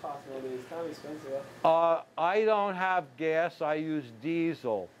gas cost nowadays? It's kind of expensive. I don't have gas. I use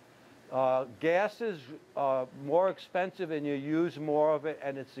diesel. Gas is more expensive and you use more of it,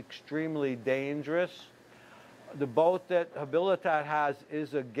 and it's extremely dangerous. The boat that Habilitat has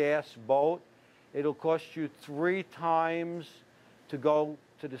is a gas boat. It'll cost you 3 times to go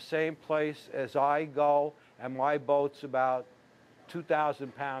to the same place as I go, and my boat's about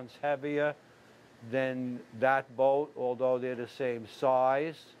 2,000 pounds heavier than that boat, although they're the same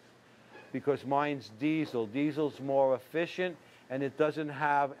size, because mine's diesel. Diesel's more efficient, and it doesn't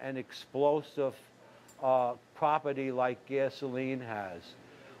have an explosive property like gasoline has.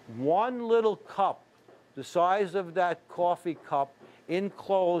 One little cup, the size of that coffee cup,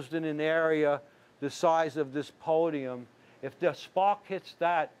 enclosed in an area the size of this podium, if the spark hits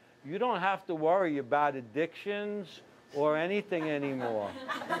that, you don't have to worry about addictions or anything anymore.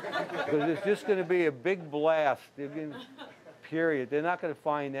 Because it's just going to be a big blast, period. They're not going to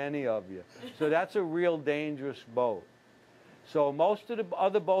find any of you. So that's a real dangerous boat. So most of the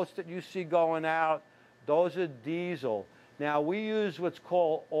other boats that you see going out, those are diesel. Now we use what's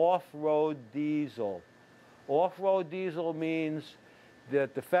called off-road diesel. Off-road diesel means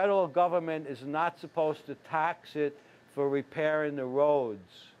that the federal government is not supposed to tax it for repairing the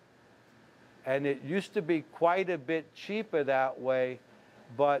roads. And it used to be quite a bit cheaper that way,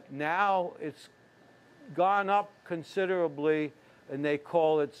 but now it's gone up considerably, and they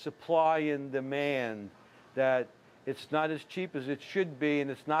call it supply and demand, that it's not as cheap as it should be, and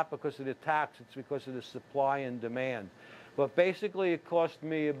it's not because of the tax, it's because of the supply and demand. But basically it cost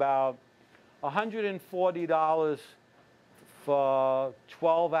me about $140 for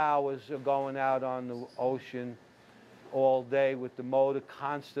 12 hours of going out on the ocean all day with the motor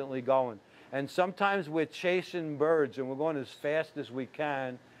constantly going. And sometimes we're chasing birds and we're going as fast as we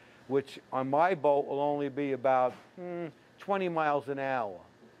can, which on my boat will only be about 20 miles an hour.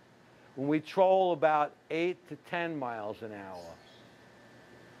 When we troll, about 8 to 10 miles an hour.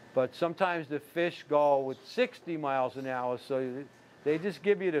 But sometimes the fish go with 60 miles an hour, so they just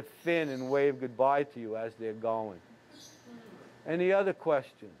give you the fin and wave goodbye to you as they're going. Any other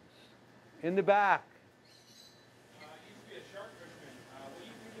questions? In the back. You used to be a shark fisherman. What do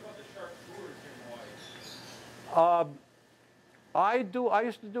you think about the shark tours in Hawaii? I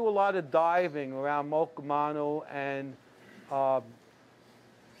used to do a lot of diving around Mokumanu, and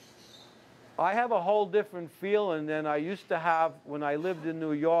I have a whole different feeling than I used to have when I lived in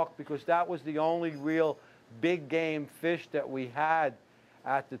New York, because that was the only real big game fish that we had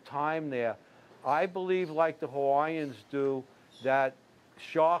at the time there. I believe, like the Hawaiians do, that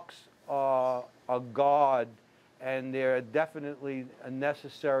sharks are a god, and they're definitely a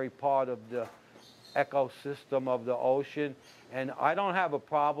necessary part of the ecosystem of the ocean, and I don't have a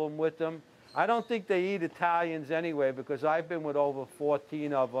problem with them. I don't think they eat Italians anyway, because I've been with over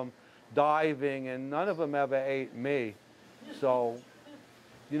 14 of them diving, and none of them ever ate me. So,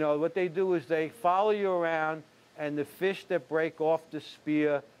 you know, what they do is they follow you around, and the fish that break off the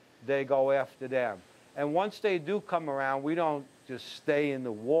spear, they go after them. And once they do come around, we don't just stay in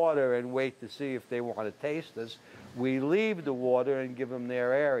the water and wait to see if they want to taste us. We leave the water and give them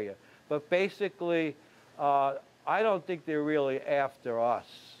their area. But basically, I don't think they're really after us.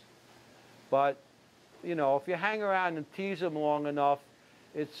 But, you know, if you hang around and tease them long enough,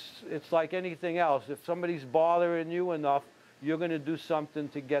 it's like anything else. If somebody's bothering you enough, you're going to do something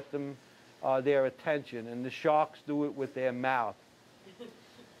to get them their attention. And the sharks do it with their mouth.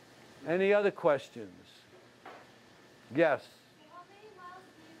 Any other questions? Yes? How many miles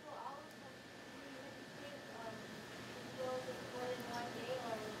do you go out do you go in one day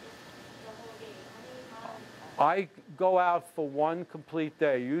or just the whole day? How many miles? I go out for one complete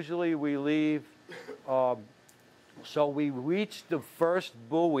day. Usually we leave, so we reach the first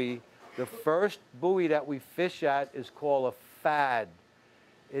buoy. The first buoy that we fish at is called a fad.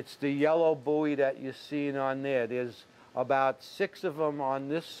 It's the yellow buoy that you're seeing on there. There's about 6 of them on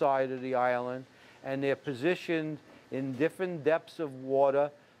this side of the island, and they're positioned in different depths of water.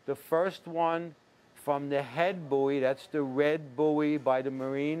 The first one from the head buoy, that's the red buoy by the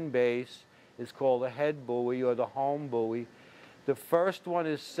marine base, is called the head buoy or the home buoy. The first one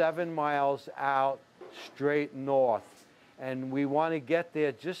is 7 miles out, straight north. And we want to get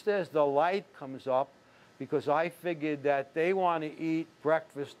there just as the light comes up, because I figured that they want to eat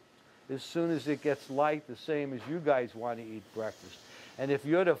breakfast as soon as it gets light, the same as you guys want to eat breakfast. And if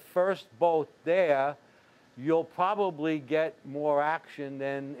you're the first boat there, you'll probably get more action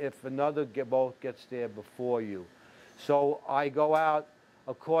than if another boat gets there before you. So I go out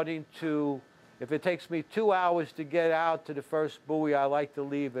according to, if it takes me 2 hours to get out to the first buoy, I like to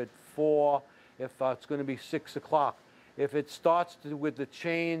leave at 4 if it's going to be 6 o'clock. If it starts with the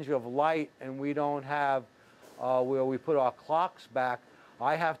change of light and we don't have where we put our clocks back,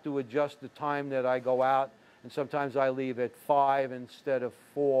 I have to adjust the time that I go out, and sometimes I leave at 5 instead of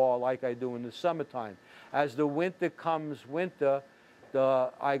 4 like I do in the summertime. As the winter comes,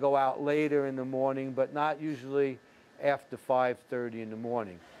 I go out later in the morning, but not usually after 5:30 in the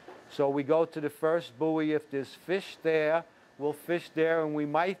morning. So we go to the first buoy. If there's fish there, we'll fish there, and we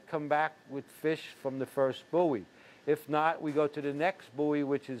might come back with fish from the first buoy. If not, we go to the next buoy,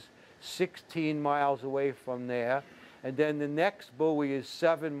 which is 16 miles away from there. And then the next buoy is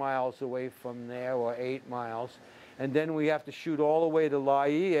 7 miles away from there, or 8 miles. And then we have to shoot all the way to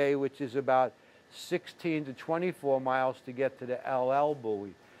Laie, which is about 16 to 24 miles to get to the LL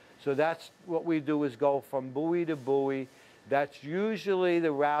buoy. So that's what we do, is go from buoy to buoy. That's usually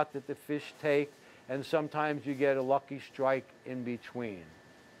the route that the fish take, and sometimes you get a lucky strike in between.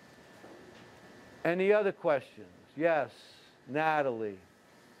 Any other questions? Yes, Natalie.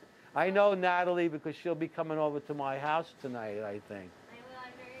 I know Natalie because she'll be coming over to my house tonight, I think. I will.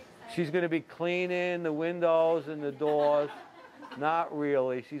 I'm very excited. She's going to be cleaning the windows and the doors. Not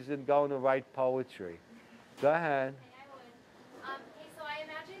really. She's going to write poetry. Go ahead. I would. Okay, so I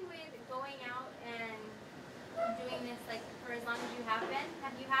imagine with going out and doing this like for as long as you have been,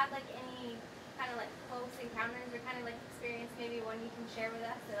 have you had like any kind of like close encounters or kind of like experience, maybe one you can share with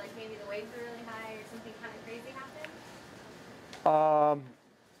us, or like maybe the waves are really high or something kind of crazy happened?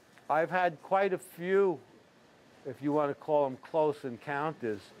 I've had quite a few, if you want to call them close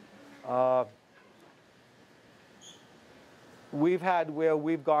encounters. We've had where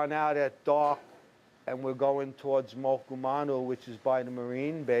we've gone out at dark and we're going towards Mokumanu, which is by the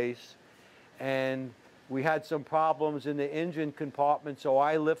Marine base, and we had some problems in the engine compartment, so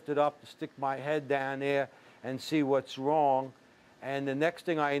I lifted up to stick my head down there and see what's wrong. And the next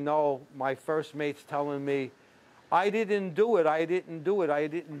thing I know, my first mate's telling me, I didn't do it, I didn't do it, I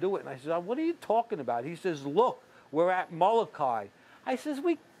didn't do it. And I said, what are you talking about? He says, look, we're at Molokai. I says,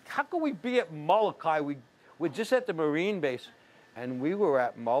 how can we be at Molokai? We're just at the Marine base. And we were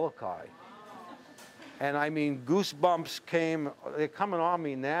at Molokai. And I mean, goosebumps came, they're coming on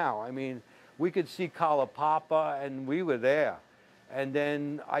me now. I mean, we could see Kalapapa and we were there. And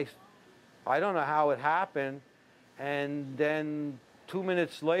then I don't know how it happened. And then 2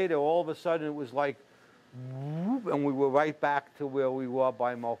 minutes later, all of a sudden it was like, whoop, and we were right back to where we were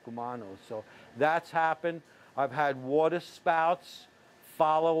by Mokumanu. So that's happened. I've had water spouts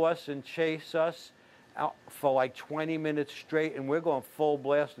follow us and chase us for like 20 minutes straight, and we're going full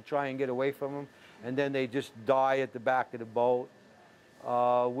blast to try and get away from them, and then they just die at the back of the boat.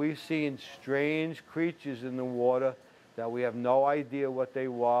 We've seen strange creatures in the water that we have no idea what they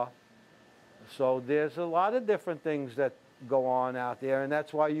were. So there's a lot of different things that go on out there, and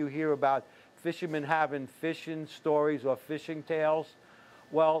that's why you hear about fishermen having fishing stories or fishing tales.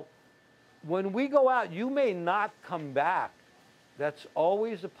 Well, when we go out, you may not come back. That's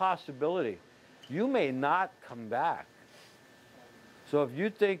always a possibility. You may not come back. So if you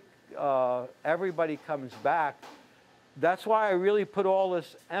think everybody comes back, that's why I really put all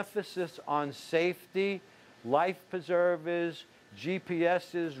this emphasis on safety, life preservers,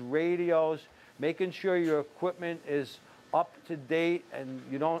 GPSs, radios, making sure your equipment is up to date, and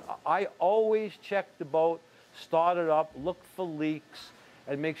you don't, I always check the boat, start it up, look for leaks,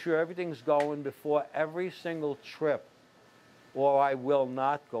 and make sure everything's going before every single trip, or I will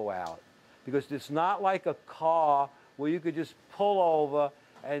not go out. Because it's not like a car where you could just pull over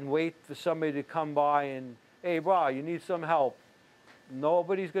and wait for somebody to come by and, hey, bro, you need some help.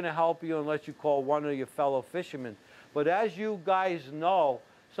 Nobody's going to help you unless you call one of your fellow fishermen. But as you guys know,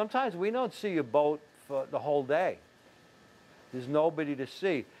 sometimes we don't see a boat for the whole day. There's nobody to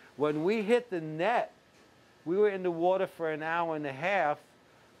see. When we hit the net, we were in the water for an hour and a half,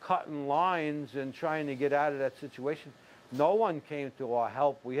 cutting lines and trying to get out of that situation. No one came to our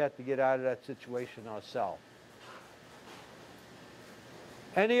help. We had to get out of that situation ourselves.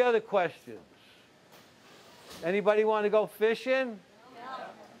 Any other questions? Anybody want to go fishing? No.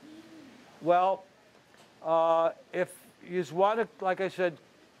 Well, if you want to, like I said,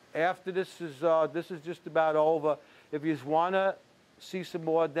 after this is just about over, if you want to see some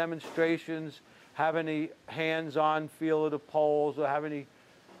more demonstrations, have any hands-on feel of the poles, or have any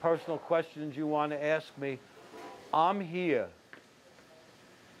personal questions you want to ask me, I'm here.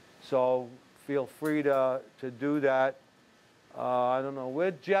 So feel free to do that. I don't know,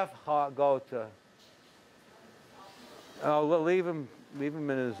 where'd Jeff go to? Oh, leave him in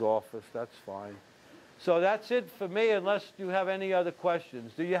his office, that's fine. So that's it for me, unless you have any other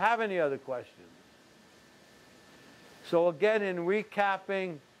questions. Do you have any other questions? So again, in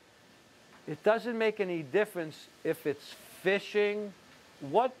recapping, it doesn't make any difference if it's fishing.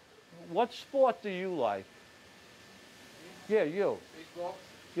 What sport do you like? Yeah, you. Baseball.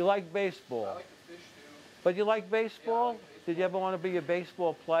 You like baseball. I like to fish too. But you like baseball? Yeah, I like baseball. Did you ever want to be a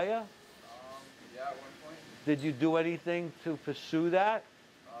baseball player? Yeah, at one point. Did you do anything to pursue that?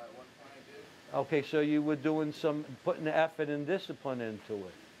 At one point I did. Okay, so you were doing putting the effort and discipline into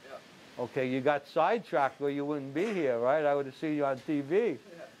it. Yeah. Okay, you got sidetracked or you wouldn't be here, right? I would have seen you on TV.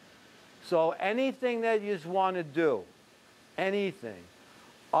 Yeah. So anything that you just want to do, anything.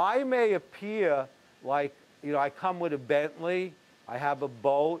 I may appear like, you know, I come with a Bentley, I have a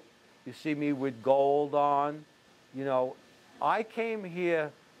boat, you see me with gold on. You know, I came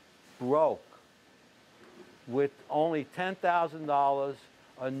here broke with only $10,000,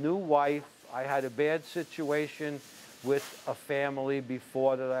 a new wife. I had a bad situation with a family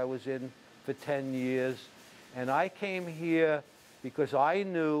before that I was in for 10 years. And I came here because I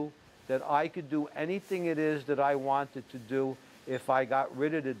knew that I could do anything it is that I wanted to do if I got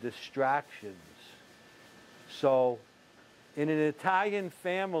rid of the distractions. So in an Italian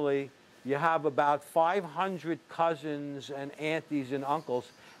family, you have about 500 cousins and aunties and uncles,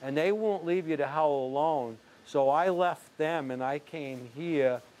 and they won't leave you the hell alone. So I left them and I came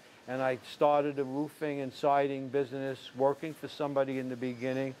here and I started a roofing and siding business, working for somebody in the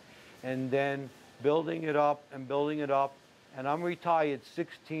beginning, and then building it up and building it up. And I'm retired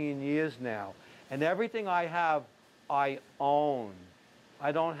 16 years now. And everything I have, I own.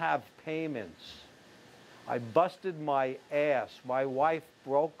 I don't have payments. I busted my ass. My wife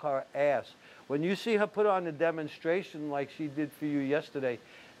broke her ass. When you see her put on a demonstration like she did for you yesterday,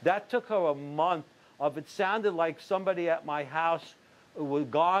 that took her a month of, it sounded like somebody at my house was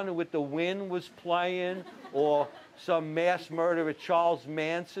gone with the wind was playing, or some mass murderer, Charles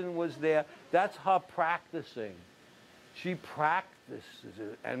Manson, was there. That's her practicing. She practices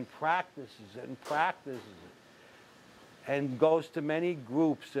it and practices it and practices it, and goes to many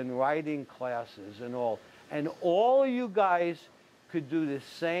groups and writing classes and all. And all of you guys could do the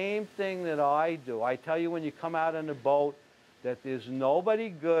same thing that I do. I tell you, when you come out on the boat, that there's nobody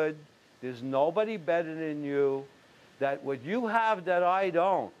good, there's nobody better than you, that what you have that I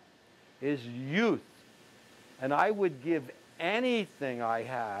don't is youth. And I would give anything I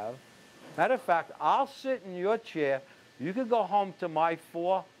have. Matter of fact, I'll sit in your chair. You could go home to my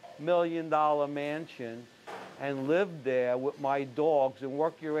 $4 million mansion and live there with my dogs and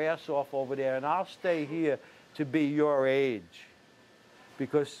work your ass off over there, and I'll stay here to be your age.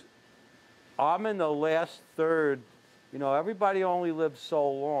 Because I'm in the last third. You know, everybody only lives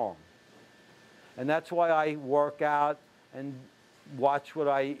so long. And that's why I work out and watch what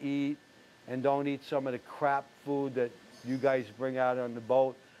I eat and don't eat some of the crap food that you guys bring out on the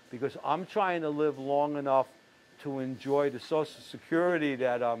boat, because I'm trying to live long enough to enjoy the Social Security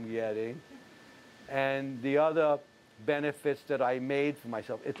that I'm getting and the other benefits that I made for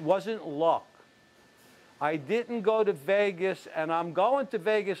myself. It wasn't luck. I didn't go to Vegas, and I'm going to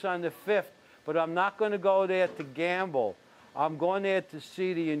Vegas on the 5th, but I'm not going to go there to gamble. I'm going there to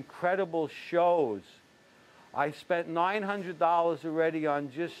see the incredible shows. I spent $900 already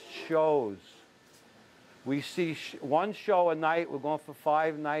on just shows. We see one show a night. We're going for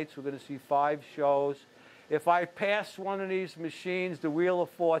 5 nights. We're going to see 5 shows. If I pass one of these machines, the Wheel of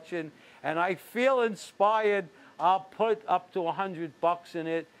Fortune, and I feel inspired, I'll put up to $100 in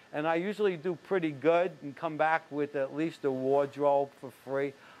it, and I usually do pretty good and come back with at least a wardrobe for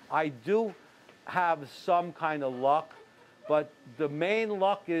free. I do have some kind of luck, but the main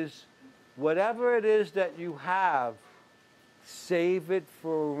luck is whatever it is that you have, save it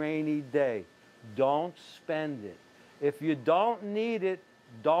for a rainy day. Don't spend it. If you don't need it,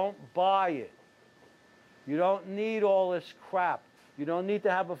 don't buy it. You don't need all this crap. You don't need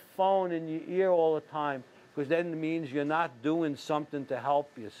to have a phone in your ear all the time, because then it means you're not doing something to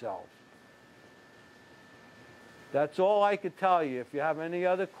help yourself. That's all I could tell you. If you have any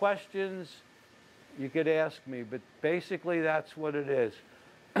other questions, you could ask me, but basically that's what it is.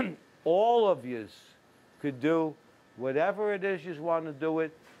 All of you could do whatever it is you want to do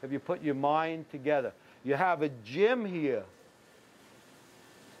it if you put your mind together. You have a gym here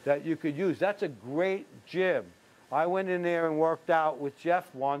that you could use. That's a great gym. I went in there and worked out with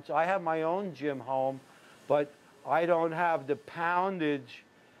Jeff once. I have my own gym home, but I don't have the poundage,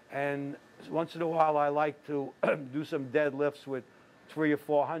 and once in a while I like to do some deadlifts with 300 or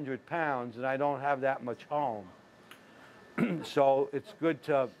 400 pounds, and I don't have that much home. So it's good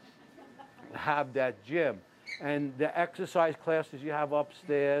to have that gym. And the exercise classes you have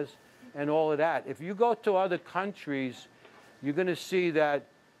upstairs and all of that. If you go to other countries, you're going to see that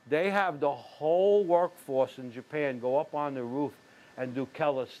they have the whole workforce in Japan go up on the roof and do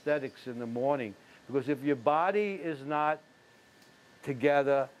calisthenics in the morning. Because if your body is not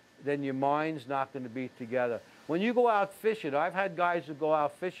together, then your mind's not going to be together. When you go out fishing, I've had guys who go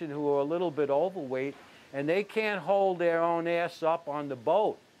out fishing who are a little bit overweight, and they can't hold their own ass up on the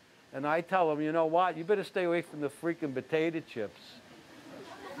boat. And I tell them, you know what, you better stay away from the freaking potato chips,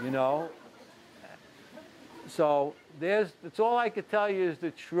 you know? So that's all I can tell you is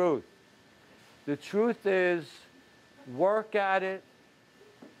the truth. The truth is work at it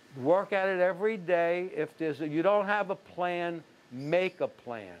every day. If you don't have a plan, make a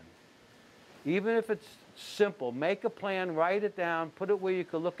plan. Even if it's simple, make a plan, write it down, put it where you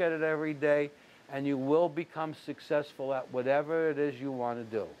can look at it every day, and you will become successful at whatever it is you want to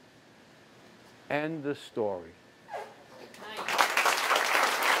do. End the story.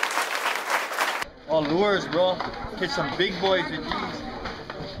 Oh, lures, bro. Catch some big boys with these.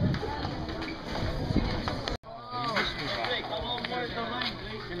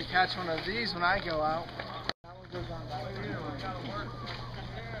 Gonna catch one of these when I go out.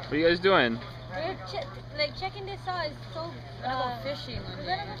 What are you guys doing? We're checking this out. It's so fishing on it.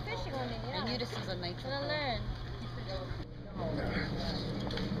 We're gonna go fishing on it, yeah. I knew this was a night. We're gonna learn.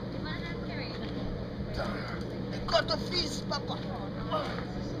 Got the fish, Papa.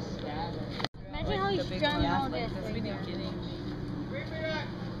 Imagine how he's drowning all this. Bring me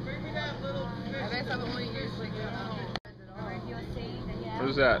that little fish. I guess I've only used like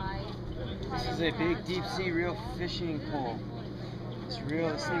Who's that? This is a big deep sea reel fishing pole. It's real.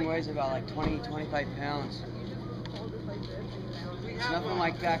 This thing weighs about like 20-25 pounds. It's nothing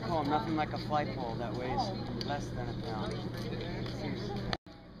like back home, nothing like a fly pole that weighs less than a pound.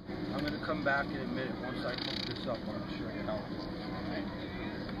 I'm going to come back in a minute. Once I hook this up, I'll show you how.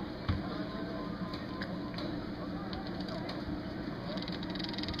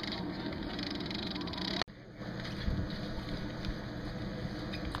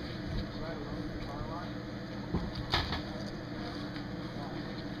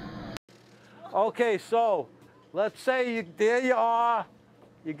 Okay, so let's say there you are,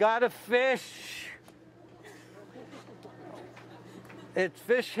 you got a fish. It's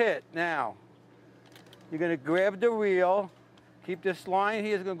fish hit now. You're gonna grab the reel, keep this line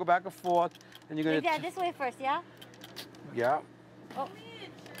here, it's gonna go back and forth, and you're gonna... Yeah, this way first, yeah? Yeah. Oh.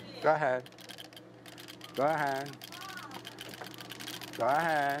 Go ahead. Go ahead. Go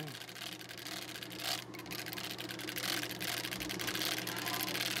ahead.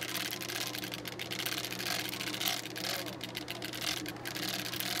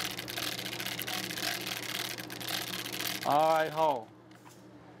 All right, ho.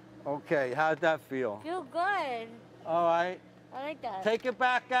 Okay, how'd that feel? Feel good. All right. I like that. Take it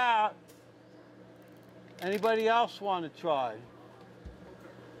back out. Anybody else want to try?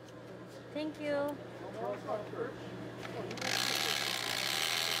 Thank you.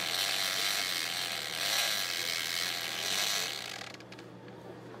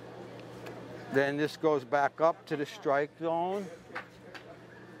 Then this goes back up to the strike zone.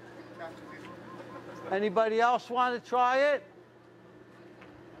 Anybody else want to try it?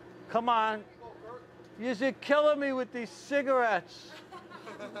 Come on. You're killing me with these cigarettes.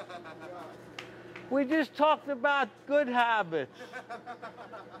 We just talked about good habits.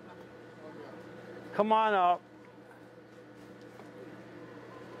 Come on up.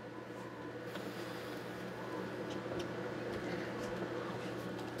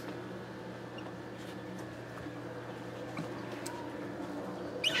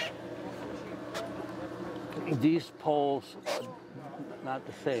 These poles are not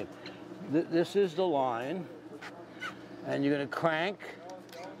the same. This is the line, and you're going to crank,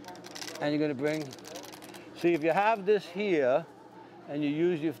 and you're going to bring. See, if you have this here, and you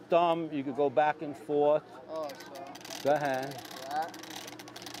use your thumb, you could go back and forth. Oh, so. Go ahead. That.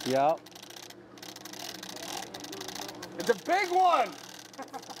 Yep. It's a big one!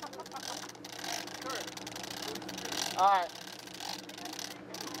 Alright.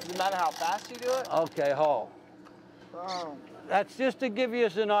 Does it matter how fast you do it? Okay, hold. Boom. That's just to give you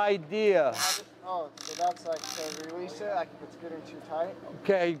an idea. Oh, so that's like to release it, like if it's getting too tight?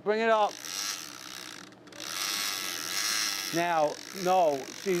 Okay, bring it up. Now, no,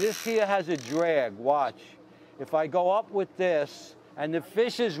 see, this here has a drag, watch. If I go up with this, and the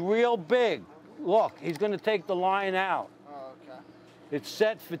fish is real big, look, he's going to take the line out. Oh, okay. It's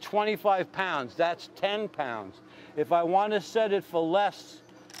set for 25 pounds. That's 10 pounds. If I want to set it for less,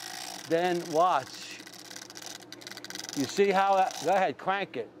 then watch. You see how, go ahead,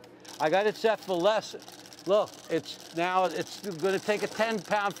 crank it. I got it set for less. Look, it's going to take a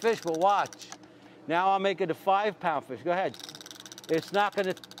 10-pound fish, but watch. Now I'll make it a 5-pound fish. Go ahead. It's not going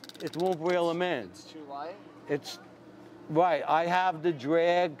to, it won't reel them in. It's too light? It's, right, I have the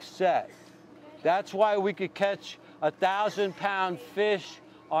drag set. That's why we could catch a 1,000-pound fish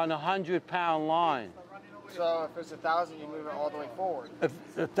on a 100-pound line. So if it's 1,000, you move it all the way forward? If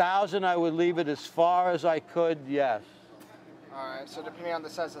 1,000, I would leave it as far as I could, yes. All right, so depending on the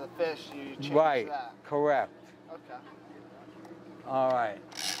size of the fish, you change right, that? Correct. Okay. All right.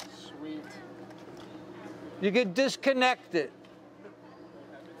 Sweet. You can disconnect it.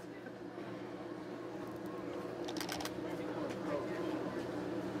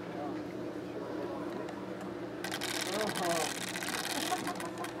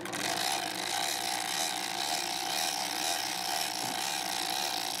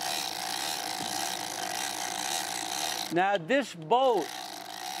 Now this boat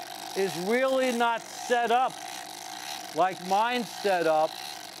is really not set up like mine's set up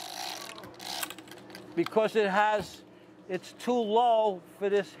because it's too low for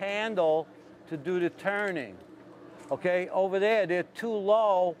this handle to do the turning. Okay, over there they're too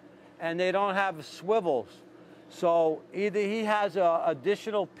low and they don't have swivels. So either he has an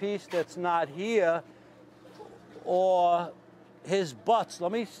additional piece that's not here or his butts.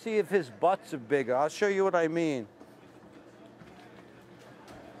 Let me see if his butts are bigger. I'll show you what I mean.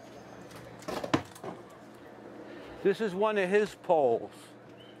 This is one of his poles.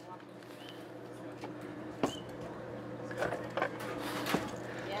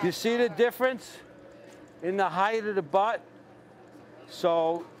 You see the difference in the height of the butt?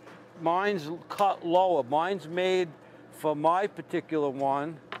 So mine's cut lower. Mine's made for my particular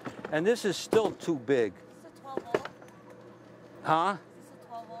one, and this is still too big. Huh?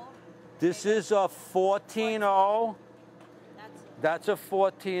 This is a 14-0. That's a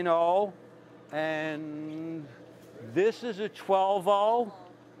 14-0. And this is a 12-0.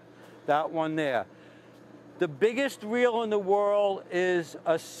 That one there. The biggest reel in the world is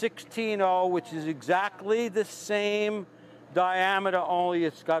a 16-0, which is exactly the same diameter, only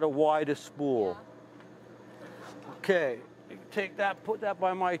it's got a wider spool. Okay, take that, put that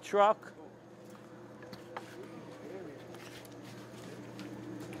by my truck.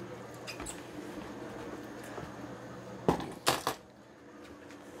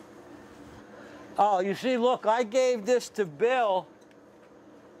 Oh, you see, look, I gave this to Bill,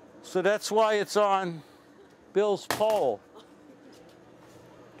 so that's why it's on Bill's pole.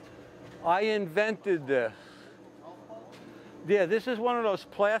 I invented this. Yeah, this is one of those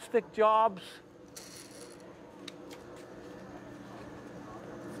plastic jobs.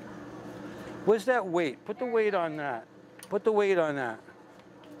 Where's that weight? Put the weight on that. Put the weight on that.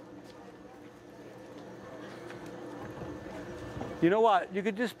 You know what? You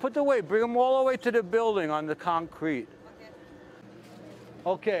could just put the weight, bring them all the way to the building on the concrete.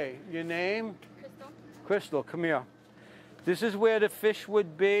 Okay, your name? Crystal. Crystal, come here. This is where the fish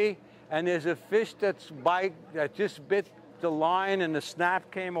would be, and there's a fish that just bit the line and the snap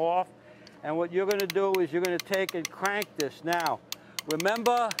came off. And what you're gonna do is you're gonna take and crank this. Now,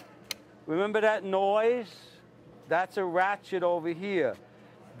 remember that noise? That's a ratchet over here.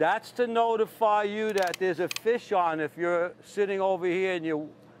 That's to notify you that there's a fish on. If you're sitting over here and you're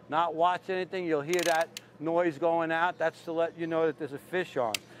not watching anything, you'll hear that noise going out. That's to let you know that there's a fish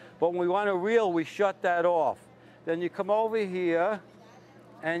on. But when we want to reel, we shut that off. Then you come over here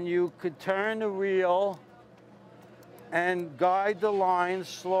and you could turn the reel and guide the line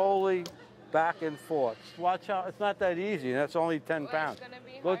slowly back and forth. Watch out, it's not that easy. That's only 10 pounds.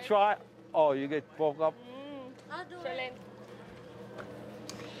 Go try. Oh, you get broke up? I'll do it.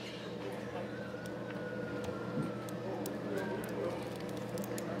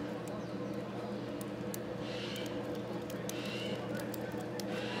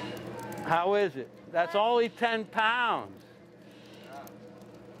 How is it? That's only 10 pounds.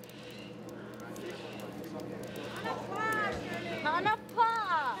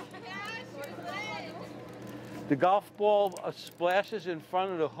 The golf ball splashes in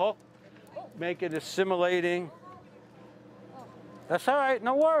front of the hook, make it assimilating. That's all right,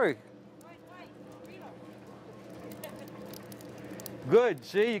 no worry. Good,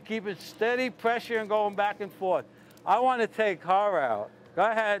 see, you keep it steady, pressure and going back and forth. I want to take her out. Go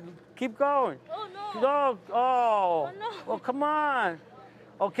ahead, keep going. Oh no. No, oh. Oh no. Well, come on.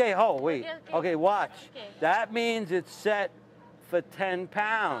 Okay, oh, wait. Okay. Okay, watch. Okay. That means it's set for 10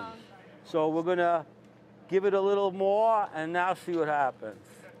 pounds. So we're gonna give it a little more and now see what happens.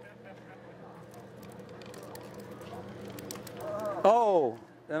 Oh,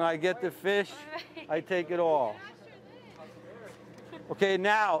 then I get the fish, I take it off. Okay,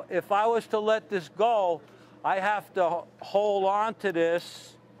 now, if I was to let this go, I have to hold on to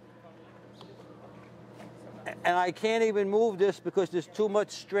this, and I can't even move this because there's too much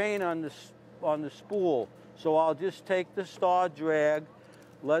strain on the spool. So I'll just take the star drag,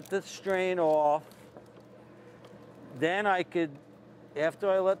 let the strain off. Then I could, after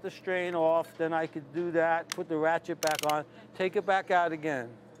I let the strain off, then I could do that, put the ratchet back on, take it back out again.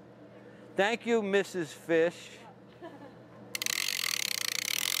 Thank you, Mrs. Fish.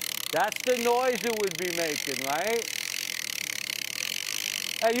 That's the noise it would be making, right?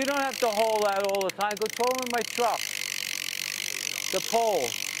 Hey, you don't have to hold that all the time. Go throw them in my truck. The pole.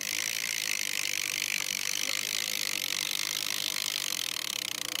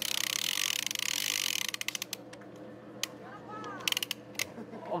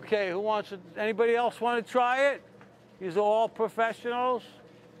 Okay, who wants to, anybody else want to try it? These are all professionals.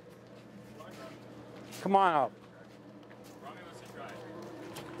 Come on up.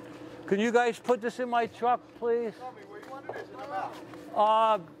 Can you guys put this in my truck, please?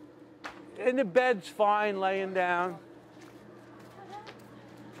 In the bed's fine, laying down.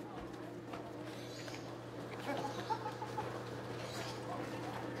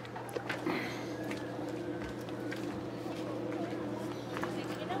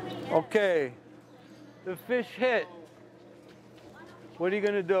 Okay, the fish hit. What are you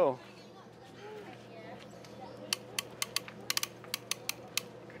gonna do?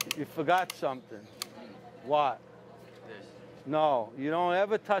 You forgot something. What? This. No, you don't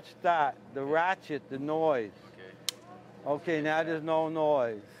ever touch that. The ratchet, the noise. Okay. Okay, now there's no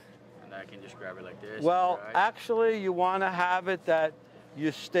noise. And I can just grab it like this. Well, right? actually, you want to have it that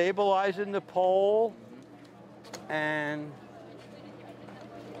you're stabilizing the pole, and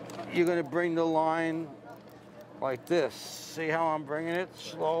you're going to bring the line like this. See how I'm bringing it?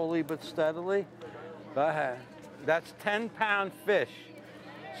 Slowly but steadily. Go ahead. That's 10-pound fish.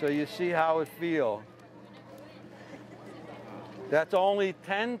 So you see how it feels. That's only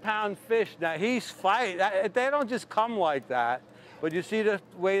 10-pound fish. Now he's fighting. They don't just come like that. But you see the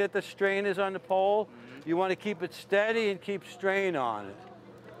way that the strain is on the pole? You want to keep it steady and keep strain on it.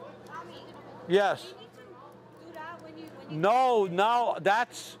 Yes. No,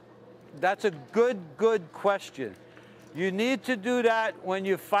 that's a good question. You need to do that when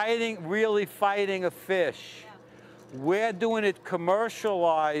you're really fighting a fish. We're doing it,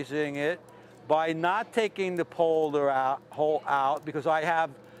 commercializing it by not taking the pole out because I have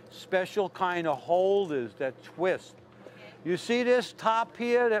special kind of holders that twist. You see this top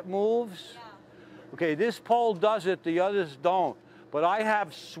here that moves? Okay, this pole does it, the others don't. But I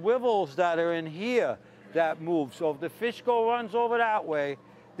have swivels that are in here that move. So if the fish runs over that way,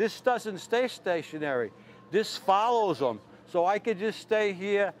 this doesn't stay stationary. This follows them. So I could just stay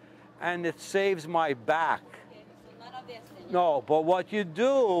here and it saves my back. No, but what you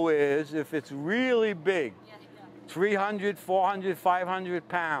do is, if it's really big, 300, 400, 500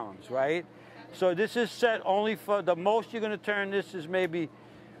 pounds, right? So this is set only for, the most you're going to turn this is maybe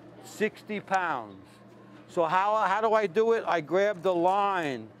 60 pounds. So how do I do it? I grab the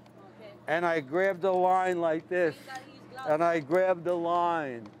line, and I grab the line like this, and I grab the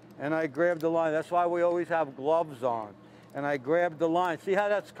line, and I grab the line. That's why we always have gloves on. And I grab the line. See how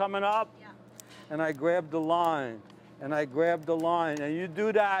that's coming up? And I grab the line. And I grab the line, and you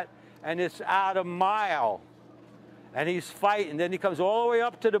do that, and it's out a mile. And he's fighting. Then he comes all the way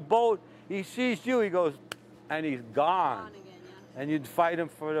up to the boat. He sees you, he goes, and he's gone. And you'd fight him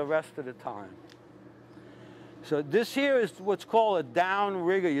for the rest of the time. So this here is what's called a down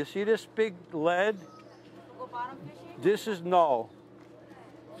rigger. You see this big lead? This is no.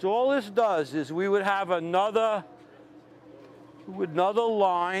 So all this does is we would have another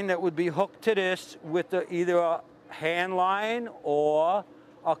line that would be hooked to this with either a hand line or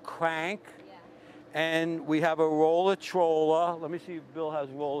a crank, and we have a roller troller. Let me see if Bill has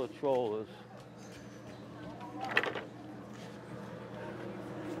roller trollers.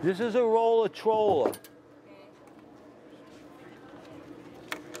 This is a roller troller.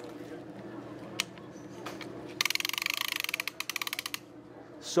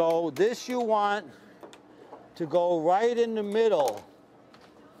 So this you want to go right in the middle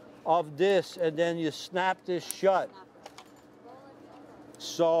of this, and then you snap this shut.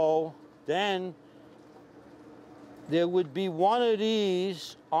 So then there would be one of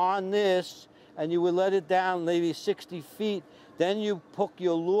these on this, and you would let it down maybe 60 feet. Then you hook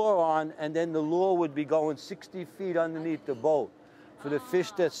your lure on, and then the lure would be going 60 feet underneath the boat for the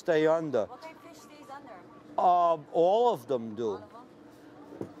fish that stay under. What kind of fish stays under? All of them do.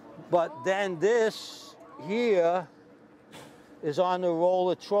 But then this here is on the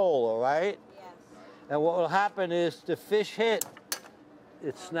roller troller, right? Yes. And what will happen is the fish hit,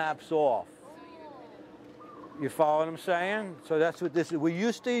 it snaps off. You follow what I'm saying? So that's what this is. We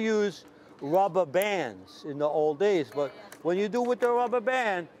used to use rubber bands in the old days, but when you do with the rubber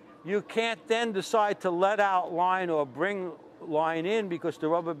band, you can't then decide to let out line or bring line in because the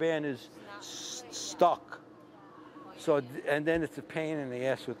rubber band is stuck. So, and then it's a pain in the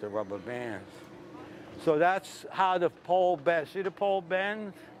ass with the rubber bands. So that's how the pole bends. See the pole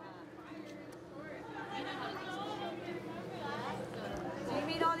bends? So you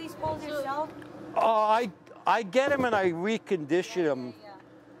made all these poles yourself? I get them and I recondition them.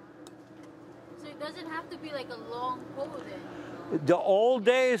 So it doesn't have to be like a long pole then? The old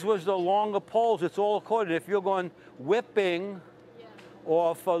days was the longer poles. It's all according. If you're going whipping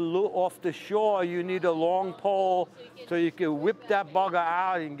off the shore, you need a long pole so you can whip that bugger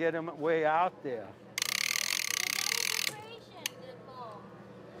out and get him way out there.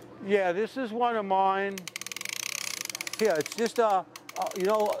 Yeah, this is one of mine. Here, it's just you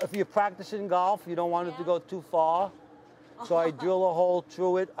know, if you're practicing golf, you don't want it to go too far. So I drill a hole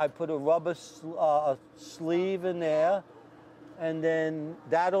through it. I put a rubber sleeve in there, and then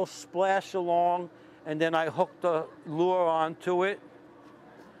that'll splash along, and then I hook the lure onto it.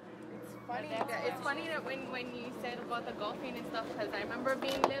 It's funny that when you said about the golfing and stuff, because I remember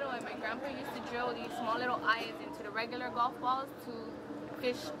being little and my grandpa used to drill these small little eyes into the regular golf balls to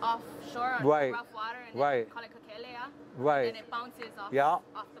fish offshore on rough water, and then call it kakelea, and it bounces off,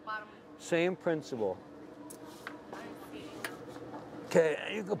 off the bottom. Same principle. Okay,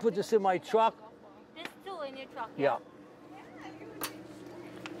 you can put this in my truck. This too in your truck? Yeah.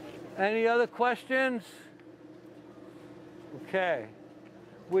 Any other questions? Okay.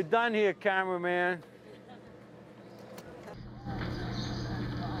 We're done here, cameraman.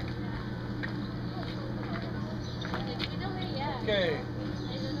 Okay.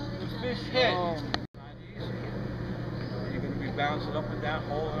 The fish hit. You're going to be bouncing up and down,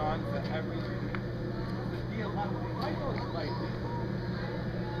 holding on to everything. The deal, I know it's like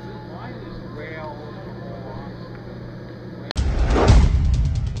this line is rail